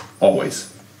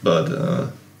 always, but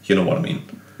you know what I mean.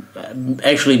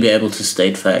 Actually be able to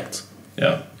state facts.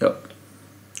 Yeah. Yep.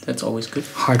 That's always good.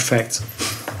 Hard facts.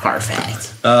 Hard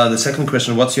facts. The second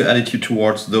question, what's your attitude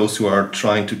towards those who are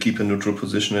trying to keep a neutral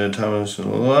position at a time?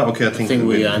 Okay, I think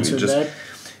we answered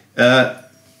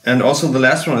that. And also the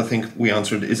last one, I think we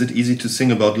answered. Is it easy to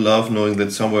sing about love knowing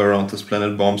that somewhere around this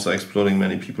planet bombs are exploding,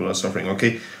 many people are suffering?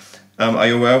 Okay. Are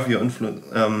you aware of your influence?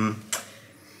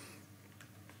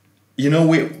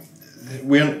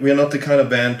 We're not the kind of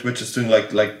band which is doing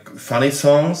like funny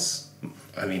songs.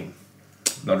 I mean,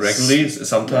 not regularly,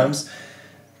 sometimes.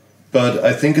 But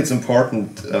I think it's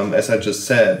important, as I just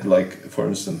said, like, for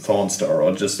instance, Thornstar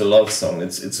or just a love song,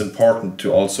 it's important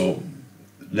to also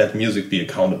let music be a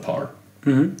counterpart.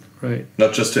 Mm-hmm. Right.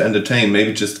 Not just to entertain,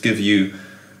 maybe just give you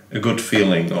a good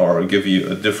feeling, or give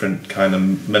you a different kind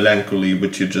of melancholy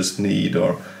which you just need,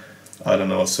 or I don't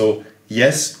know. So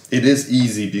yes, it is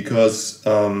easy, because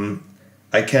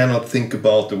I cannot think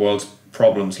about the world's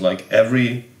problems like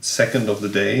every second of the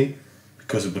day,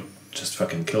 because it would just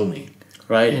fucking kill me.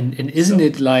 Right. And isn't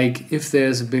it like, if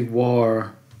there's a big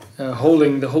war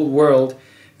holding the whole world,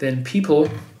 then people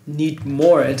need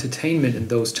more entertainment in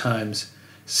those times,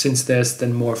 since there's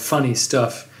then more funny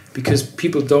stuff, because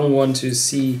people don't want to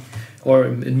see, or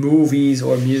in movies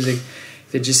or music,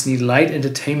 they just need light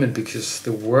entertainment, because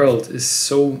the world is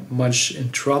so much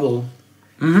in trouble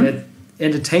that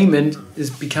entertainment is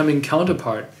becoming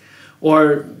counterpart.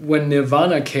 Or when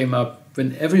Nirvana came up,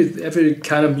 when every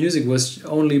kind of music was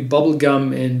only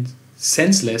bubblegum and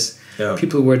senseless,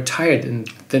 people were tired, and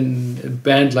then a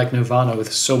band like Nirvana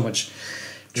with so much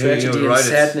tragedy and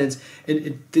sadness,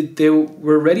 they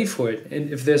were ready for it. And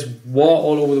if there's war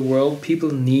all over the world,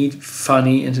 people need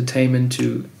funny entertainment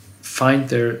to find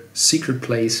their secret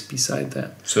place beside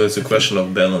that. So it's a question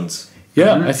of balance.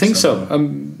 Yeah, I think so.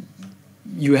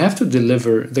 You have to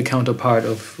deliver the counterpart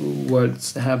of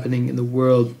what's happening in the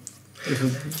world.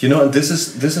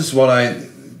 This is what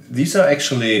these are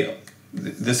actually,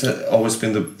 this has always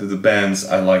been the bands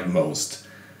I like most.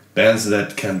 Bands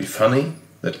that can be funny,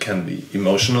 that can be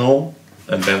emotional,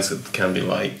 and bands that can be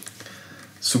like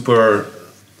super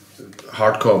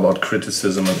hardcore about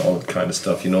criticism and all that kind of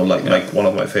stuff. Like one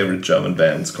of my favorite German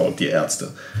bands called Die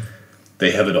Ärzte.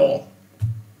 They have it all.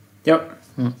 Yep.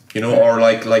 Or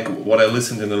like what I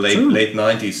listened in the late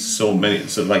 90s, so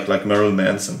like Marilyn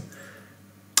Manson.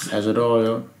 Has it all,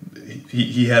 yeah.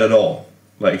 He had it all.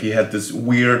 Like, he had this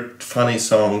weird, funny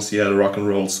songs, he had rock and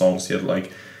roll songs, he had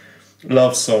like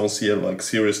love songs, he had like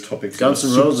serious topics. Guns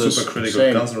N' Roses. Super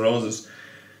critical. Guns N' Roses.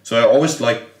 So I always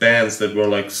liked bands that were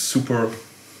like super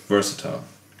versatile.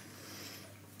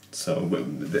 So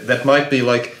that might be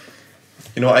like,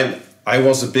 I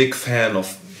was a big fan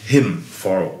of him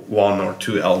for 1 or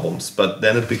 2 albums, but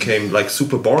then it became like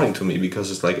super boring to me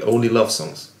because it's like only love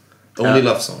songs,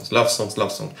 love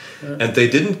songs, and they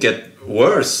didn't get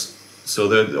worse. So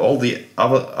all the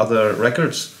other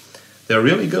records, they're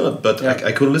really good, but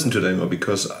I couldn't listen to them anymore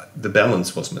because the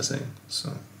balance was missing. So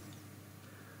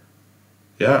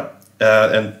yeah.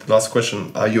 And last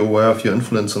question: are you aware of your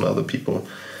influence on other people?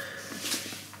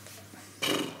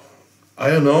 I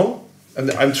don't know, and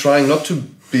I'm trying not to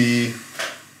be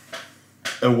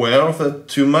aware of it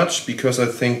too much because I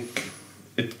think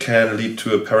it can lead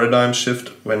to a paradigm shift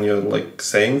when you're like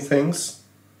saying things.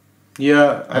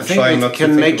 Yeah, I think it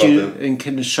can make you and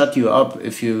can shut you up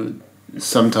if you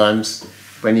sometimes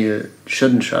when you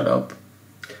shouldn't shut up.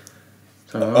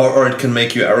 Or it can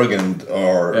make you arrogant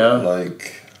or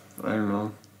like. I don't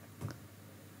know.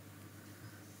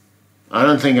 I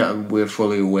don't think we're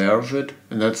fully aware of it,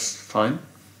 and that's fine.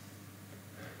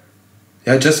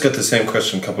 Yeah, I just got the same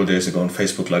question a couple of days ago on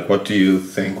Facebook. Like, what do you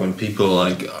think when people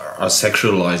like are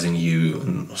sexualizing you?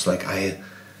 And I was like,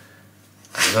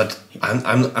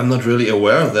 I'm not really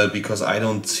aware of that because I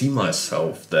don't see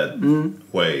myself that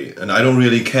way, and I don't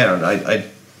really care. And I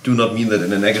do not mean that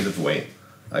in a negative way.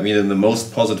 I mean in the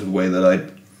most positive way that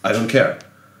I don't care.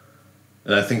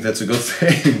 And I think that's a good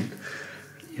thing.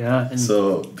 Yeah.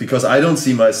 So, because I don't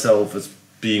see myself as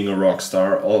being a rock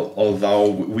star, although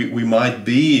we might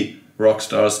be rock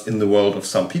stars in the world of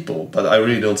some people, but I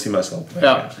really don't see myself.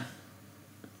 Yeah.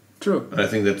 True. And I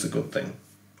think that's a good thing.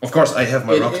 Of course, I have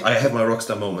my rock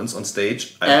star moments on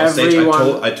stage.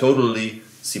 I totally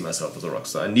see myself as a rock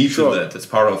star. I need to do that. It's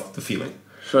part of the feeling.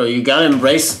 Sure, you gotta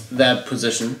embrace that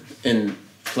position in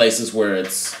places where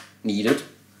it's needed.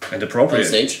 And appropriate. On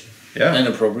stage. Yeah. And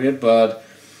appropriate, but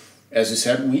as you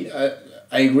said,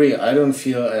 I agree. I don't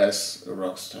feel as a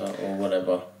rock star or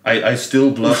whatever. I still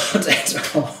blush. Not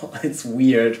at all. It's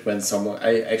weird when someone.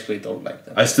 I actually don't like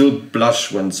that. I still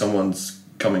blush when someone's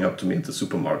coming up to me at the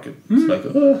supermarket. It's like,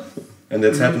 oh. And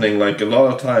it's happening like a lot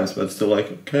of times, but it's still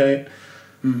like, okay.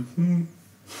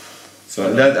 So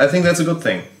I think that's a good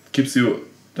thing. Keeps you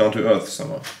down to earth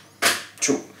somehow.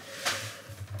 True.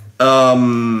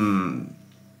 One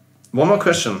more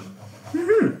question.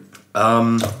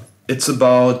 It's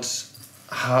about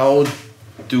how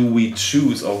do we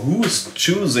choose, or who's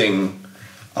choosing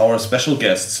our special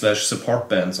guests / support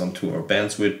bands on tour,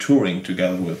 bands we're touring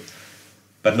together with,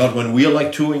 but not when we're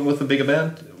like touring with a bigger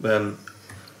band, when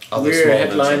we're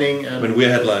headlining and when we're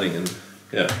headlining and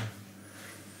yeah.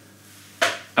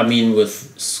 I mean,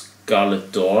 with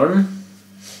Scarlet Dawn.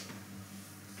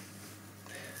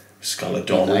 Scarlet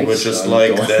Dawn, we were just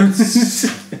like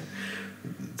that's.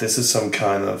 This is some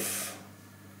kind of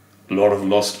Lord of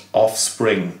Lost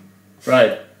offspring.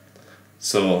 Right.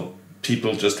 So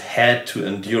people just had to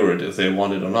endure it if they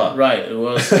wanted or not. Right. It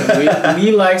was.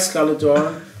 we like Scarlet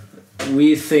Dawn.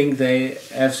 We think they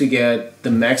have to get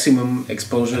the maximum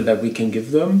exposure that we can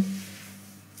give them.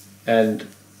 And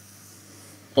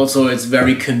also it's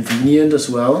very convenient as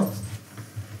well,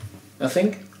 I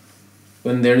think,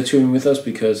 when they're touring with us,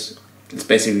 because it's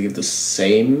basically the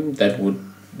same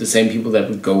people that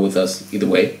would go with us either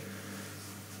way.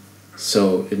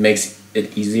 So it makes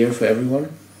it easier for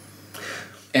everyone.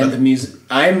 And the music,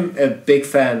 I'm a big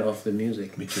fan of the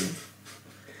music. Me too.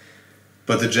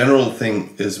 But the general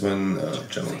thing is when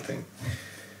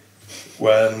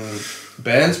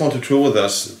bands want to tour with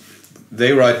us,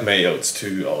 they write mails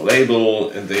to our label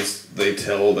and they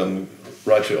tell them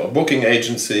write to our booking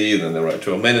agency, then they write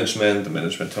to our management, the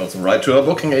management tells them write to our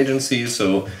booking agency,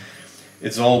 so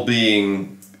it's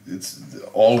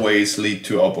always lead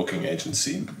to our booking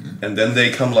agency. And then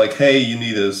they come like, hey, you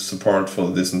need a support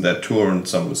for this and that tour, and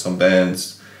some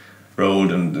bands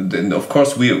wrote, and of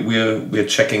course we're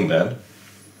checking that.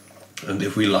 And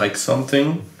if we like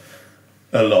something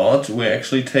a lot, we're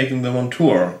actually taking them on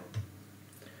tour.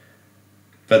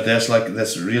 But there's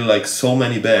really like so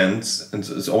many bands, and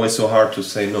it's always so hard to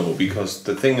say no, because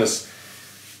the thing is,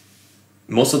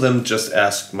 most of them just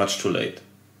ask much too late.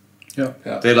 Yeah.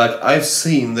 They're like, I've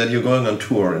seen that you're going on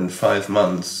tour in 5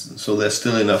 months, so there's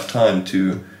still enough time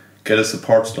to get a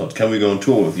support slot. Can we go on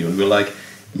tour with you? And we're like,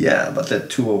 yeah, but that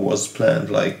tour was planned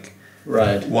like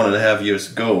 1.5 years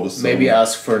ago. So maybe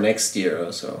ask for next year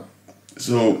or so.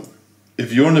 So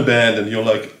if you're in a band and you're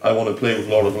like, I want to play with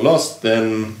Lord of the Lost,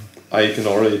 then I can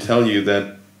already tell you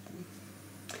that,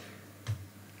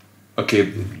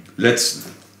 okay, let's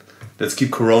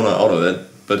keep Corona out of it.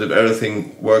 But if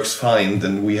everything works fine,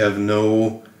 then we have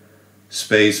no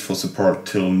space for support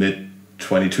till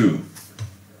mid-22.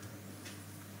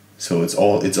 So it's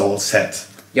all set.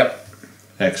 Yep.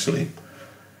 Actually.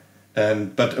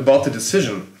 But about the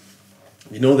decision,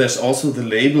 you know, there's also the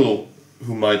label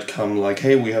who might come like,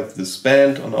 hey, we have this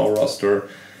band on our roster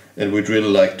and we'd really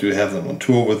like to have them on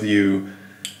tour with you.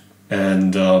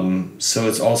 And so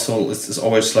it's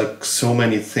always like so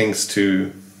many things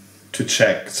to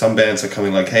check. Some bands are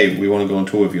coming like, hey, we want to go on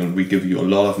tour with you and we give you a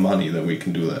lot of money that we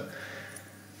can do that.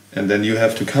 And then you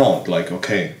have to count like,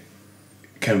 okay,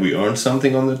 can we earn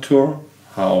something on the tour?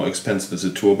 How expensive is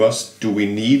a tour bus? Do we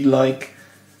need like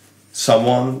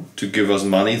someone to give us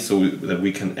money so that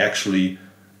we can actually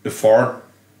afford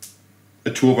a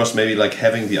tour bus, maybe like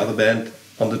having the other band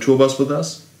on the tour bus with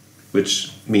us,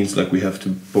 which means like we have to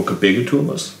book a bigger tour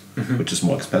bus, which is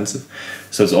more expensive.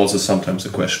 So it's also sometimes a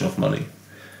question of money.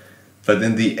 But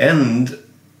in the end,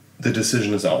 the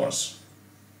decision is ours.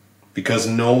 Because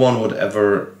no one would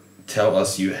ever tell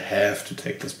us you have to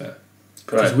take this band.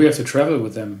 Because we have to travel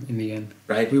with them in the end.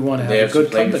 Right. We want to have a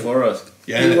good company for us.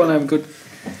 Yeah, we want to have good...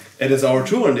 It is our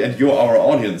tour and you're our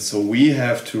audience, so we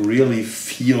have to really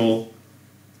feel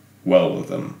well with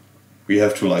them. We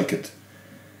have to like it.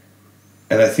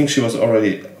 And I think she was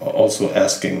already also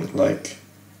asking, like,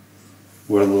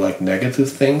 were there like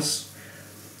negative things?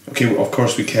 Okay, of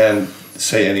course we can't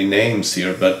say any names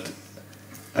here, but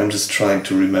I'm just trying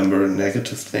to remember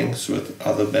negative things with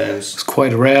other bands. It's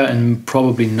quite rare and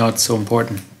probably not so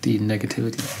important, the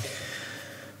negativity.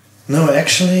 No,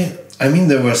 actually, I mean,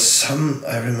 there were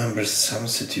I remember some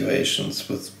situations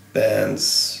with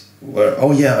bands where,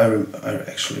 oh yeah, I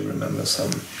actually remember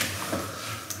some.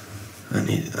 I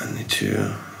need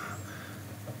to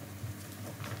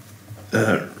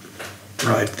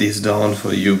write these down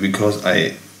for you because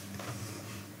I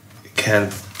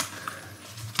can't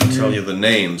tell you the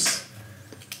names.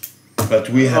 But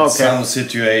we had some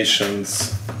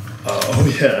situations. Oh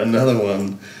yeah, another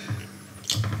one.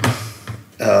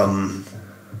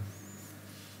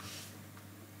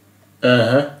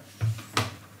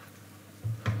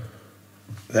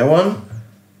 That one?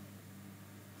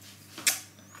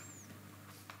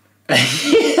 Oh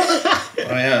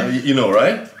yeah, you know,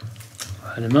 right?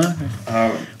 I don't know.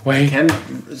 Wait.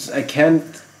 I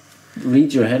can't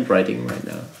read your handwriting right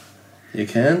now. You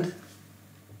can't?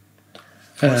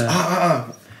 His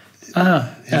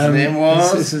name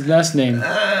was? This is his last name.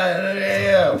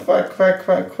 Yeah. Fuck.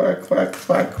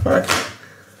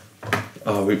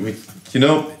 Oh, we you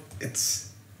know,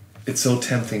 it's so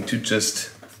tempting to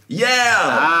just... Yeah!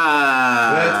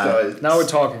 Now we're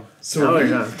talking. So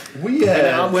we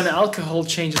had... When alcohol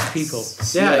changes people.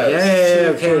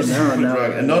 Yeah, okay.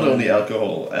 No. And not only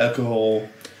alcohol,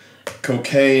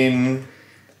 cocaine,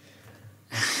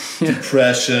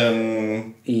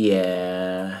 depression,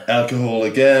 alcohol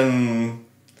again,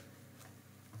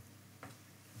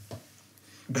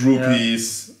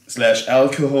 groupies /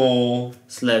 alcohol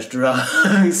 /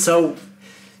 drugs.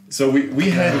 So we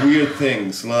had weird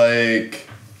things like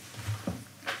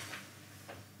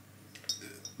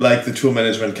the tour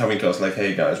management coming to us like,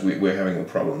 hey guys, we're having a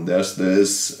problem. There's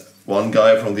this one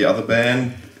guy from the other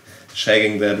band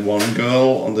shagging that one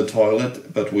girl on the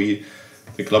toilet, but the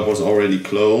club was already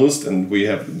closed and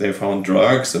they found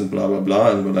drugs and blah blah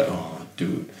blah, and we're like, oh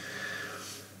dude.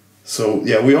 So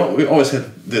yeah, we always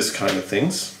had this kind of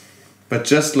things, but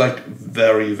just like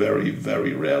very very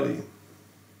very rarely.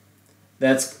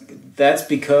 That's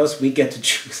because we get to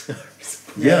choose ours.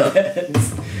 Yeah.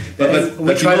 But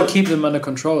we try to keep them under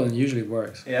control and it usually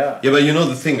works. Yeah. Yeah, but you know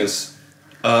the thing is,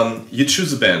 you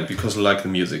choose a band because you like the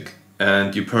music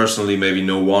and you personally maybe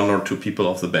know one or two people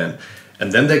of the band,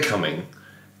 and then they're coming,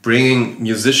 bringing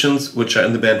musicians which are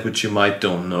in the band which you might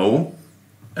don't know,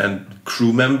 and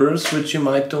crew members which you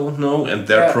might don't know, and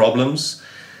their problems,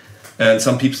 and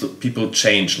some people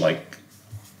change like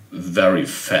very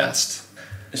fast,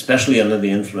 especially under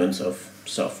the influence of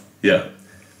stuff. Yeah,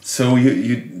 so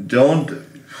you don't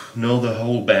know the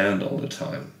whole band all the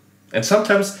time. And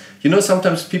sometimes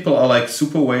people are like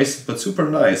super wasted but super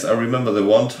nice. I remember the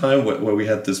one time where we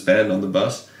had this band on the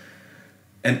bus,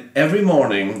 and every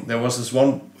morning there was this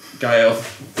one guy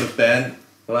of the band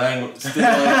lying still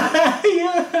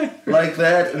like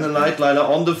that in the nightliner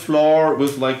on the floor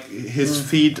with like his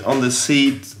feet on the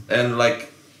seat and like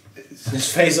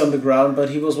his face on the ground, but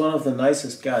he was one of the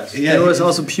nicest guys. Yeah, he was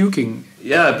also puking.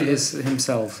 Yeah,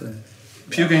 himself.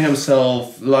 Puking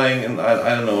himself, lying in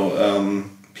I don't know,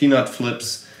 peanut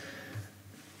flips.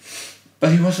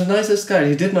 But he was the nicest guy.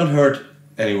 He did not hurt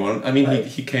anyone. I mean,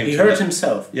 he came. He hurt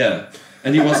himself. Yeah,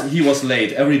 and he was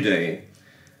late every day.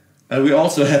 And we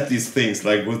also had these things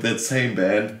like with that same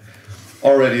band,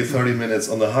 already 30 minutes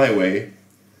on the highway,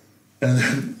 and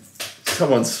then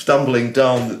someone stumbling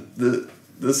down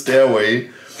the stairway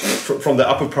from the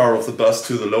upper part of the bus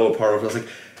to the lower part of it. I was like,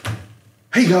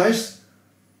 hey guys,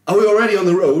 are we already on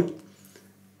the road?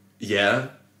 Yeah.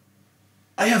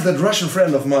 I have that Russian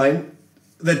friend of mine,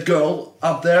 that girl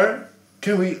up there.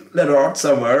 Can we let her out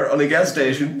somewhere on a gas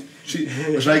station? She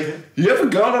was like, you have a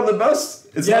girl on the bus?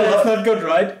 It's that's not good,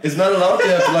 right? It's not allowed to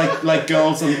have like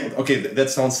girls on... Okay, that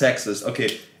sounds sexist.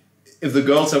 Okay, if the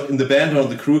girls are in the band or on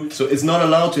the crew, so it's not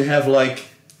allowed to have like...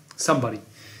 Somebody.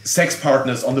 Sex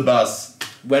partners on the bus.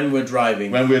 When we're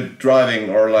driving.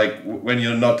 Or like when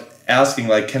you're not asking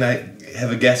like, can I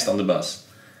have a guest on the bus?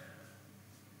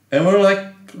 And we're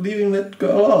like leaving that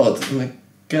girl out in the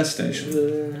gas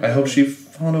station. I hope she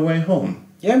found a way home.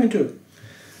 Yeah, me too.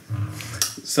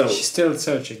 So She's still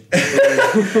searching.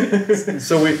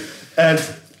 And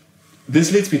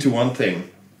this leads me to one thing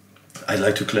I'd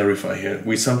like to clarify here.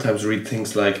 We sometimes read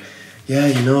things like, yeah,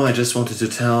 I just wanted to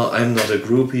tell I'm not a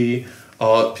groupie.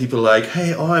 Or people like,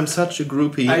 hey, I'm such a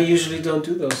groupie. I usually don't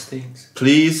do those things.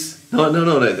 Please. No.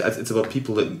 It's about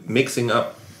people that mixing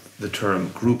up the term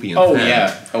groupie and fan. Oh,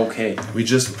 yeah. Okay.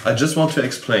 I just want to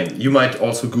explain. You might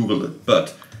also Google it,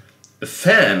 but a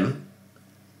fan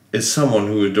is someone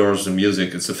who adores the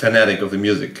music. It's a fanatic of the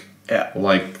music. Yeah.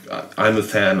 Like, I'm a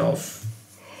fan of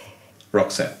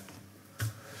Roxette.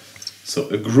 So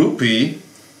a groupie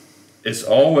is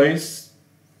always...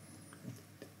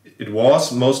 It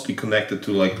was mostly connected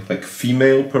to like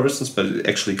female persons, but it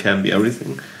actually can be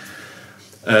everything.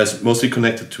 It's mostly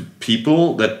connected to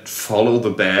people that follow the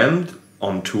band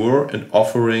on tour and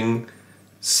offering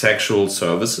sexual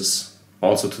services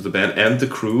also to the band and the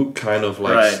crew, kind of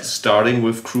like starting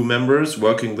with crew members,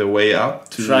 working their way up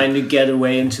to... Trying to get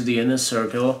away into the inner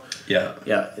circle. Yeah.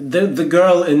 Yeah. The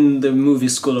girl in the movie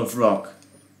School of Rock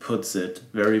puts it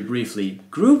very briefly.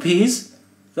 Groupies?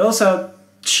 Those are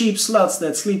cheap sluts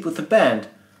that sleep with the band.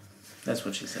 That's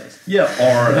what she says. Yeah,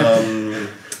 or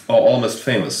Almost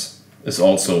Famous is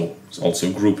also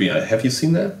groupie. Have you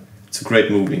seen that? It's a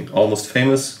great movie. Almost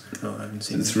Famous. No, I haven't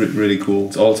seen it. It's really cool.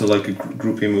 It's also like a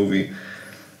groupie movie.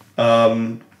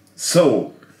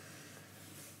 So,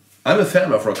 I'm a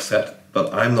fan of Roxette,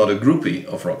 but I'm not a groupie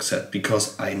of Roxette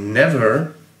because I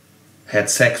never had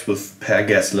sex with Per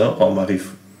Gessle or Marie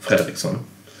Fredriksson.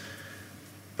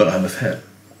 But I'm a fan.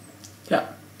 Yeah.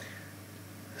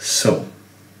 So,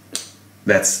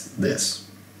 that's this.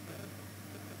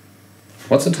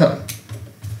 What's the time?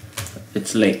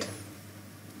 It's late.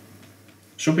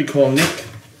 Should we call Nick?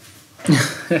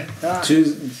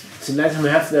 To let him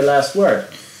have the last word.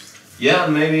 Yeah,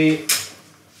 maybe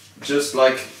just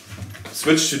like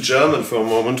switch to German for a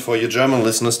moment for your German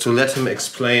listeners to let him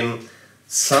explain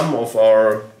some of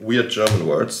our weird German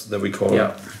words that we call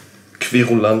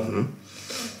Querulanten.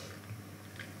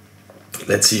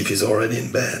 Let's see if he's already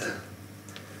in bed.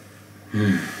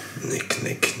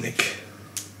 Nick.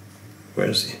 Where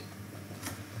is he?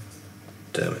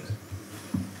 Damn it.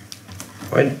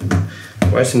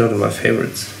 Why is he not in my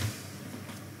favorites?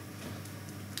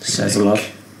 Says a lot.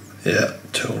 Yeah,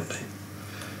 totally.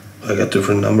 I got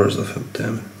different numbers of him,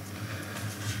 damn it.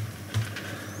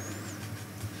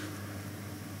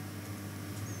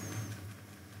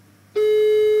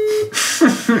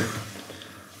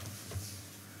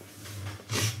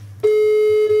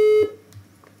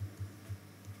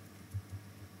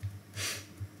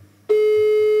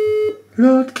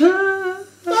 LordCast.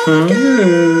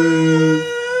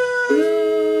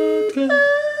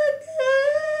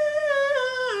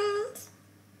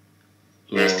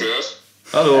 Wer stört?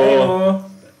 Hallo.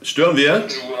 Stören wir?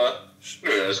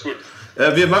 Nö, alles gut.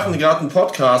 Wir machen gerade einen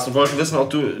Podcast und wollten wissen, ob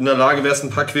du in der Lage wärst,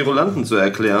 ein paar Querulanten zu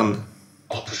erklären.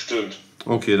 Ach, bestimmt.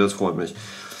 Okay, das freut mich.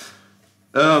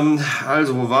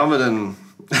 Also, wo waren wir denn?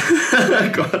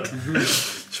 Gott, ich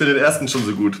finde den ersten schon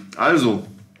so gut. Also,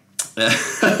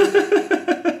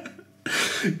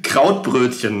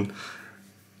 Krautbrötchen.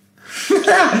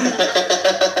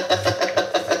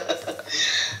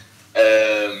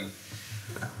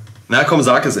 Na komm,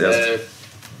 sag es erst.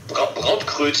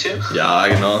 Brautkrötchen? Ja,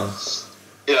 genau.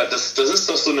 Ja, das ist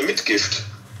doch so eine Mitgift,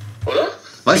 oder?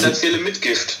 Weiß ich. Finanzielle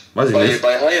Mitgift. Weiß ich nicht.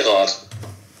 Bei Heirat.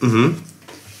 Mhm.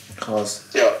 Krass.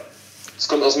 Ja, das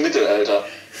kommt aus dem Mittelalter.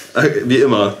 Wie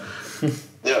immer.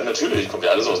 Ja, natürlich kommt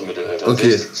ja alles aus dem Mittelalter. Okay.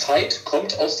 Die Zeit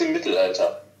kommt aus dem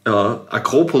Mittelalter. Ja,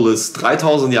 Akropolis,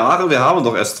 3000 Jahre, wir haben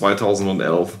doch erst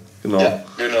 2011. Genau. Ja,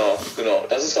 genau.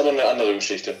 Das ist aber eine andere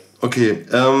Geschichte. Okay,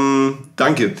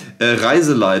 danke.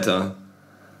 Reiseleiter.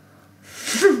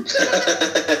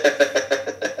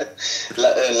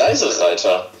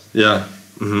 Leisereiter. Ja.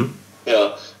 Mhm.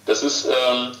 Ja, das ist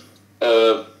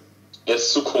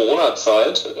jetzt zu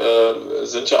Corona-Zeit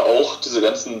sind ja auch diese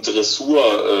ganzen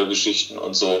Dressur-Geschichten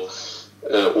und so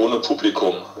ohne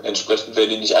Publikum. Entsprechend werden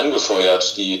die nicht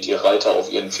angefeuert, die Reiter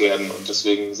auf ihren Pferden, und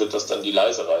deswegen sind das dann die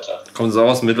leise Reiter. Kommen sie auch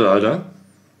aus dem Mittelalter?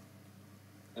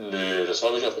 Nee, das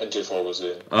habe ich auf NTV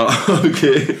gesehen. Ah,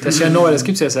 okay. Das ist ja neu, das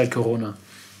gibt's ja seit Corona.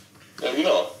 Ja,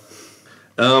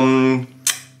 genau.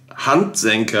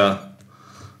 Handsenker.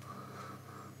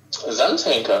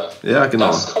 Sandhenker. Ja, genau.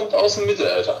 Das kommt aus dem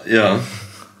Mittelalter. Ja.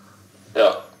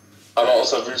 Ja, aber aus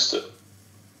der Wüste.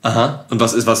 Aha. Und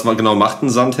was genau macht ein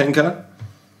Sandhenker?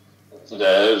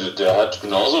 Der hat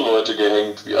genauso Leute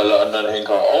gehängt wie alle anderen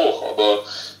Henker auch, aber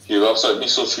hier gab es halt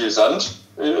nicht so viel Sand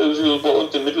wie bei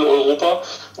uns in Mitteleuropa,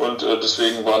 und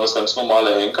deswegen waren das ganz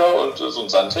normale Henker, und so ein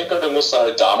Sandhenker, der musste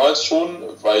halt damals schon,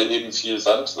 weil eben viel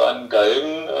Sand seinen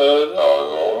Galgen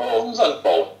auf dem Sand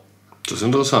bauen. Das ist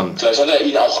interessant. Vielleicht hat er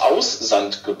ihn auch aus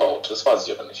Sand gebaut, das weiß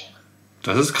ich aber nicht.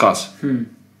 Das ist krass.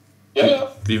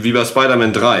 Ja. Wie bei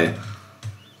Spider-Man 3.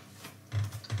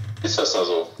 Ist das da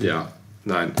so? Ja.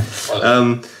 Nein.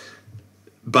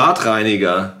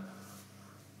 Bartreiniger.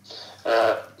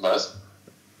 Was?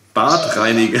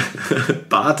 Bartreiniger.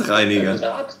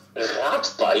 Bartreiniger.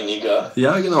 Radbeiniger?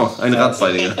 Ja, genau. Ein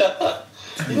Radbeiniger.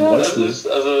 Ja, das ist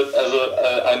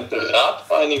ein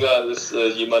Radbeiniger ist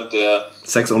jemand, der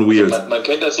Sex on Wheels. man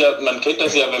kennt das ja,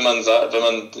 wenn man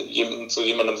zu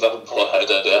jemandem sagt, boah,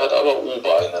 Alter, der hat aber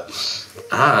O-Beine.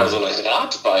 Also ein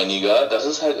Radbeiniger, das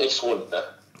ist halt echt rund, ne?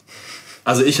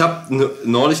 Also ich habe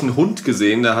neulich einen Hund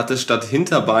gesehen, der hatte statt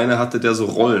Hinterbeine hatte der so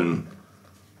Rollen.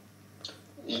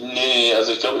 Nee,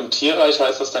 also ich glaube im Tierreich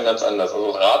heißt das dann ganz anders.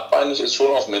 Also radbeinig ist schon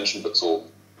auf Menschen bezogen.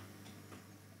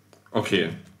 Okay.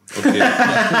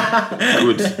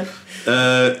 Gut.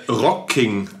 Rock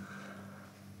King.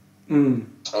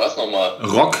 Was nochmal?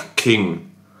 Rock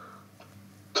King.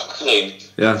 Cockring.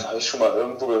 Ja. Das habe ich schon mal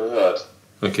irgendwo gehört.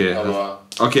 Okay. Aber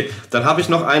Okay, dann habe ich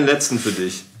noch einen letzten für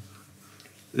dich.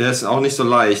 Der ist auch nicht so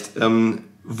leicht.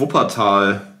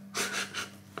 Wuppertal.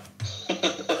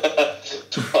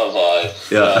 Tupperwahl.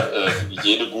 Ja.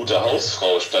 Jede gute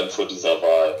Hausfrau stand vor dieser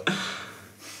Wahl.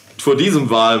 Vor diesem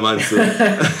Wahl meinst du?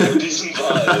 Vor diesem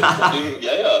Wahl.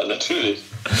 Ja, natürlich.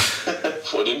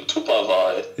 Vor dem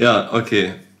Tupperwahl. Ja,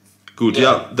 okay. Gut,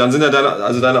 ja, dann sind ja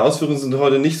deine Ausführungen sind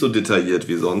heute nicht so detailliert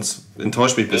wie sonst.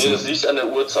 Enttäuscht mich ein Nee, bisschen. das liegt an der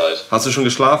Uhrzeit. Hast du schon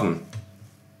geschlafen?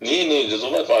 Nee,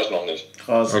 so weit war ich noch nicht.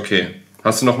 Krass. Okay.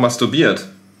 Hast du noch masturbiert?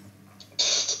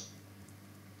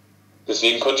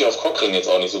 Deswegen konnte ich auf Cockring jetzt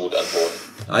auch nicht so gut antworten.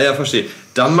 Ah ja, verstehe.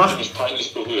 Dann mach... Mich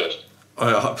peinlich berührt. Oh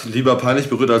ja, lieber peinlich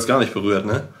berührt als gar nicht berührt,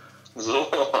 ne? So.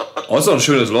 Oh, ist doch ein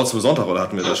schönes Lord zum Sonntag, oder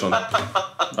hatten wir das schon?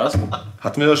 Was?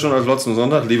 Hatten wir das schon als Lord zum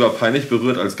Sonntag? Lieber peinlich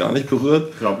berührt als gar nicht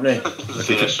berührt? Glaub nicht.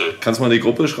 Sehr schön. Kannst du mal in die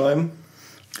Gruppe schreiben?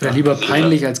 Ja, lieber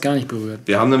peinlich als gar nicht berührt.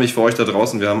 Wir haben nämlich für euch da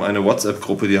draußen, wir haben eine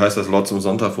WhatsApp-Gruppe, die heißt das Lord zum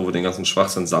Sonntag, wo wir den ganzen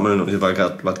Schwachsinn sammeln. Und ihr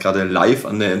wart gerade live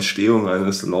an der Entstehung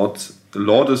eines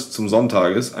Lordes zum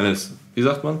Sonntages. Wie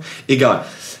sagt man? Egal.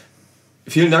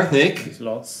 Vielen Dank, Nick.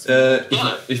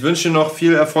 Ich wünsche dir noch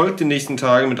viel Erfolg die nächsten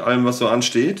Tage mit allem, was so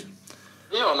ansteht.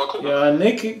 Ja, mal gucken. Ja,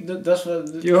 Nick, das war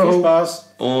viel Spaß.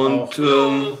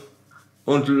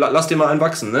 Und lass dir mal einen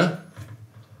wachsen, ne?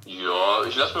 Ja,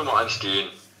 ich lass mir mal einen stehen.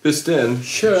 Bis denn.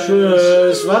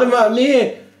 Tschüss. Warte mal,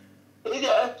 nee.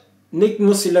 Nick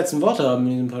muss die letzten Worte haben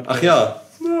in diesem Podcast. Ach ja.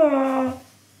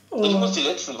 Ich muss die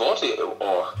letzten Worte...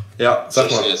 Oh. Ja,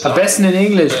 sag mal. Am besten in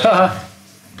Englisch.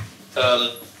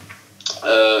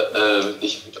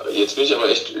 Jetzt bin ich aber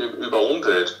echt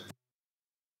überrumpelt.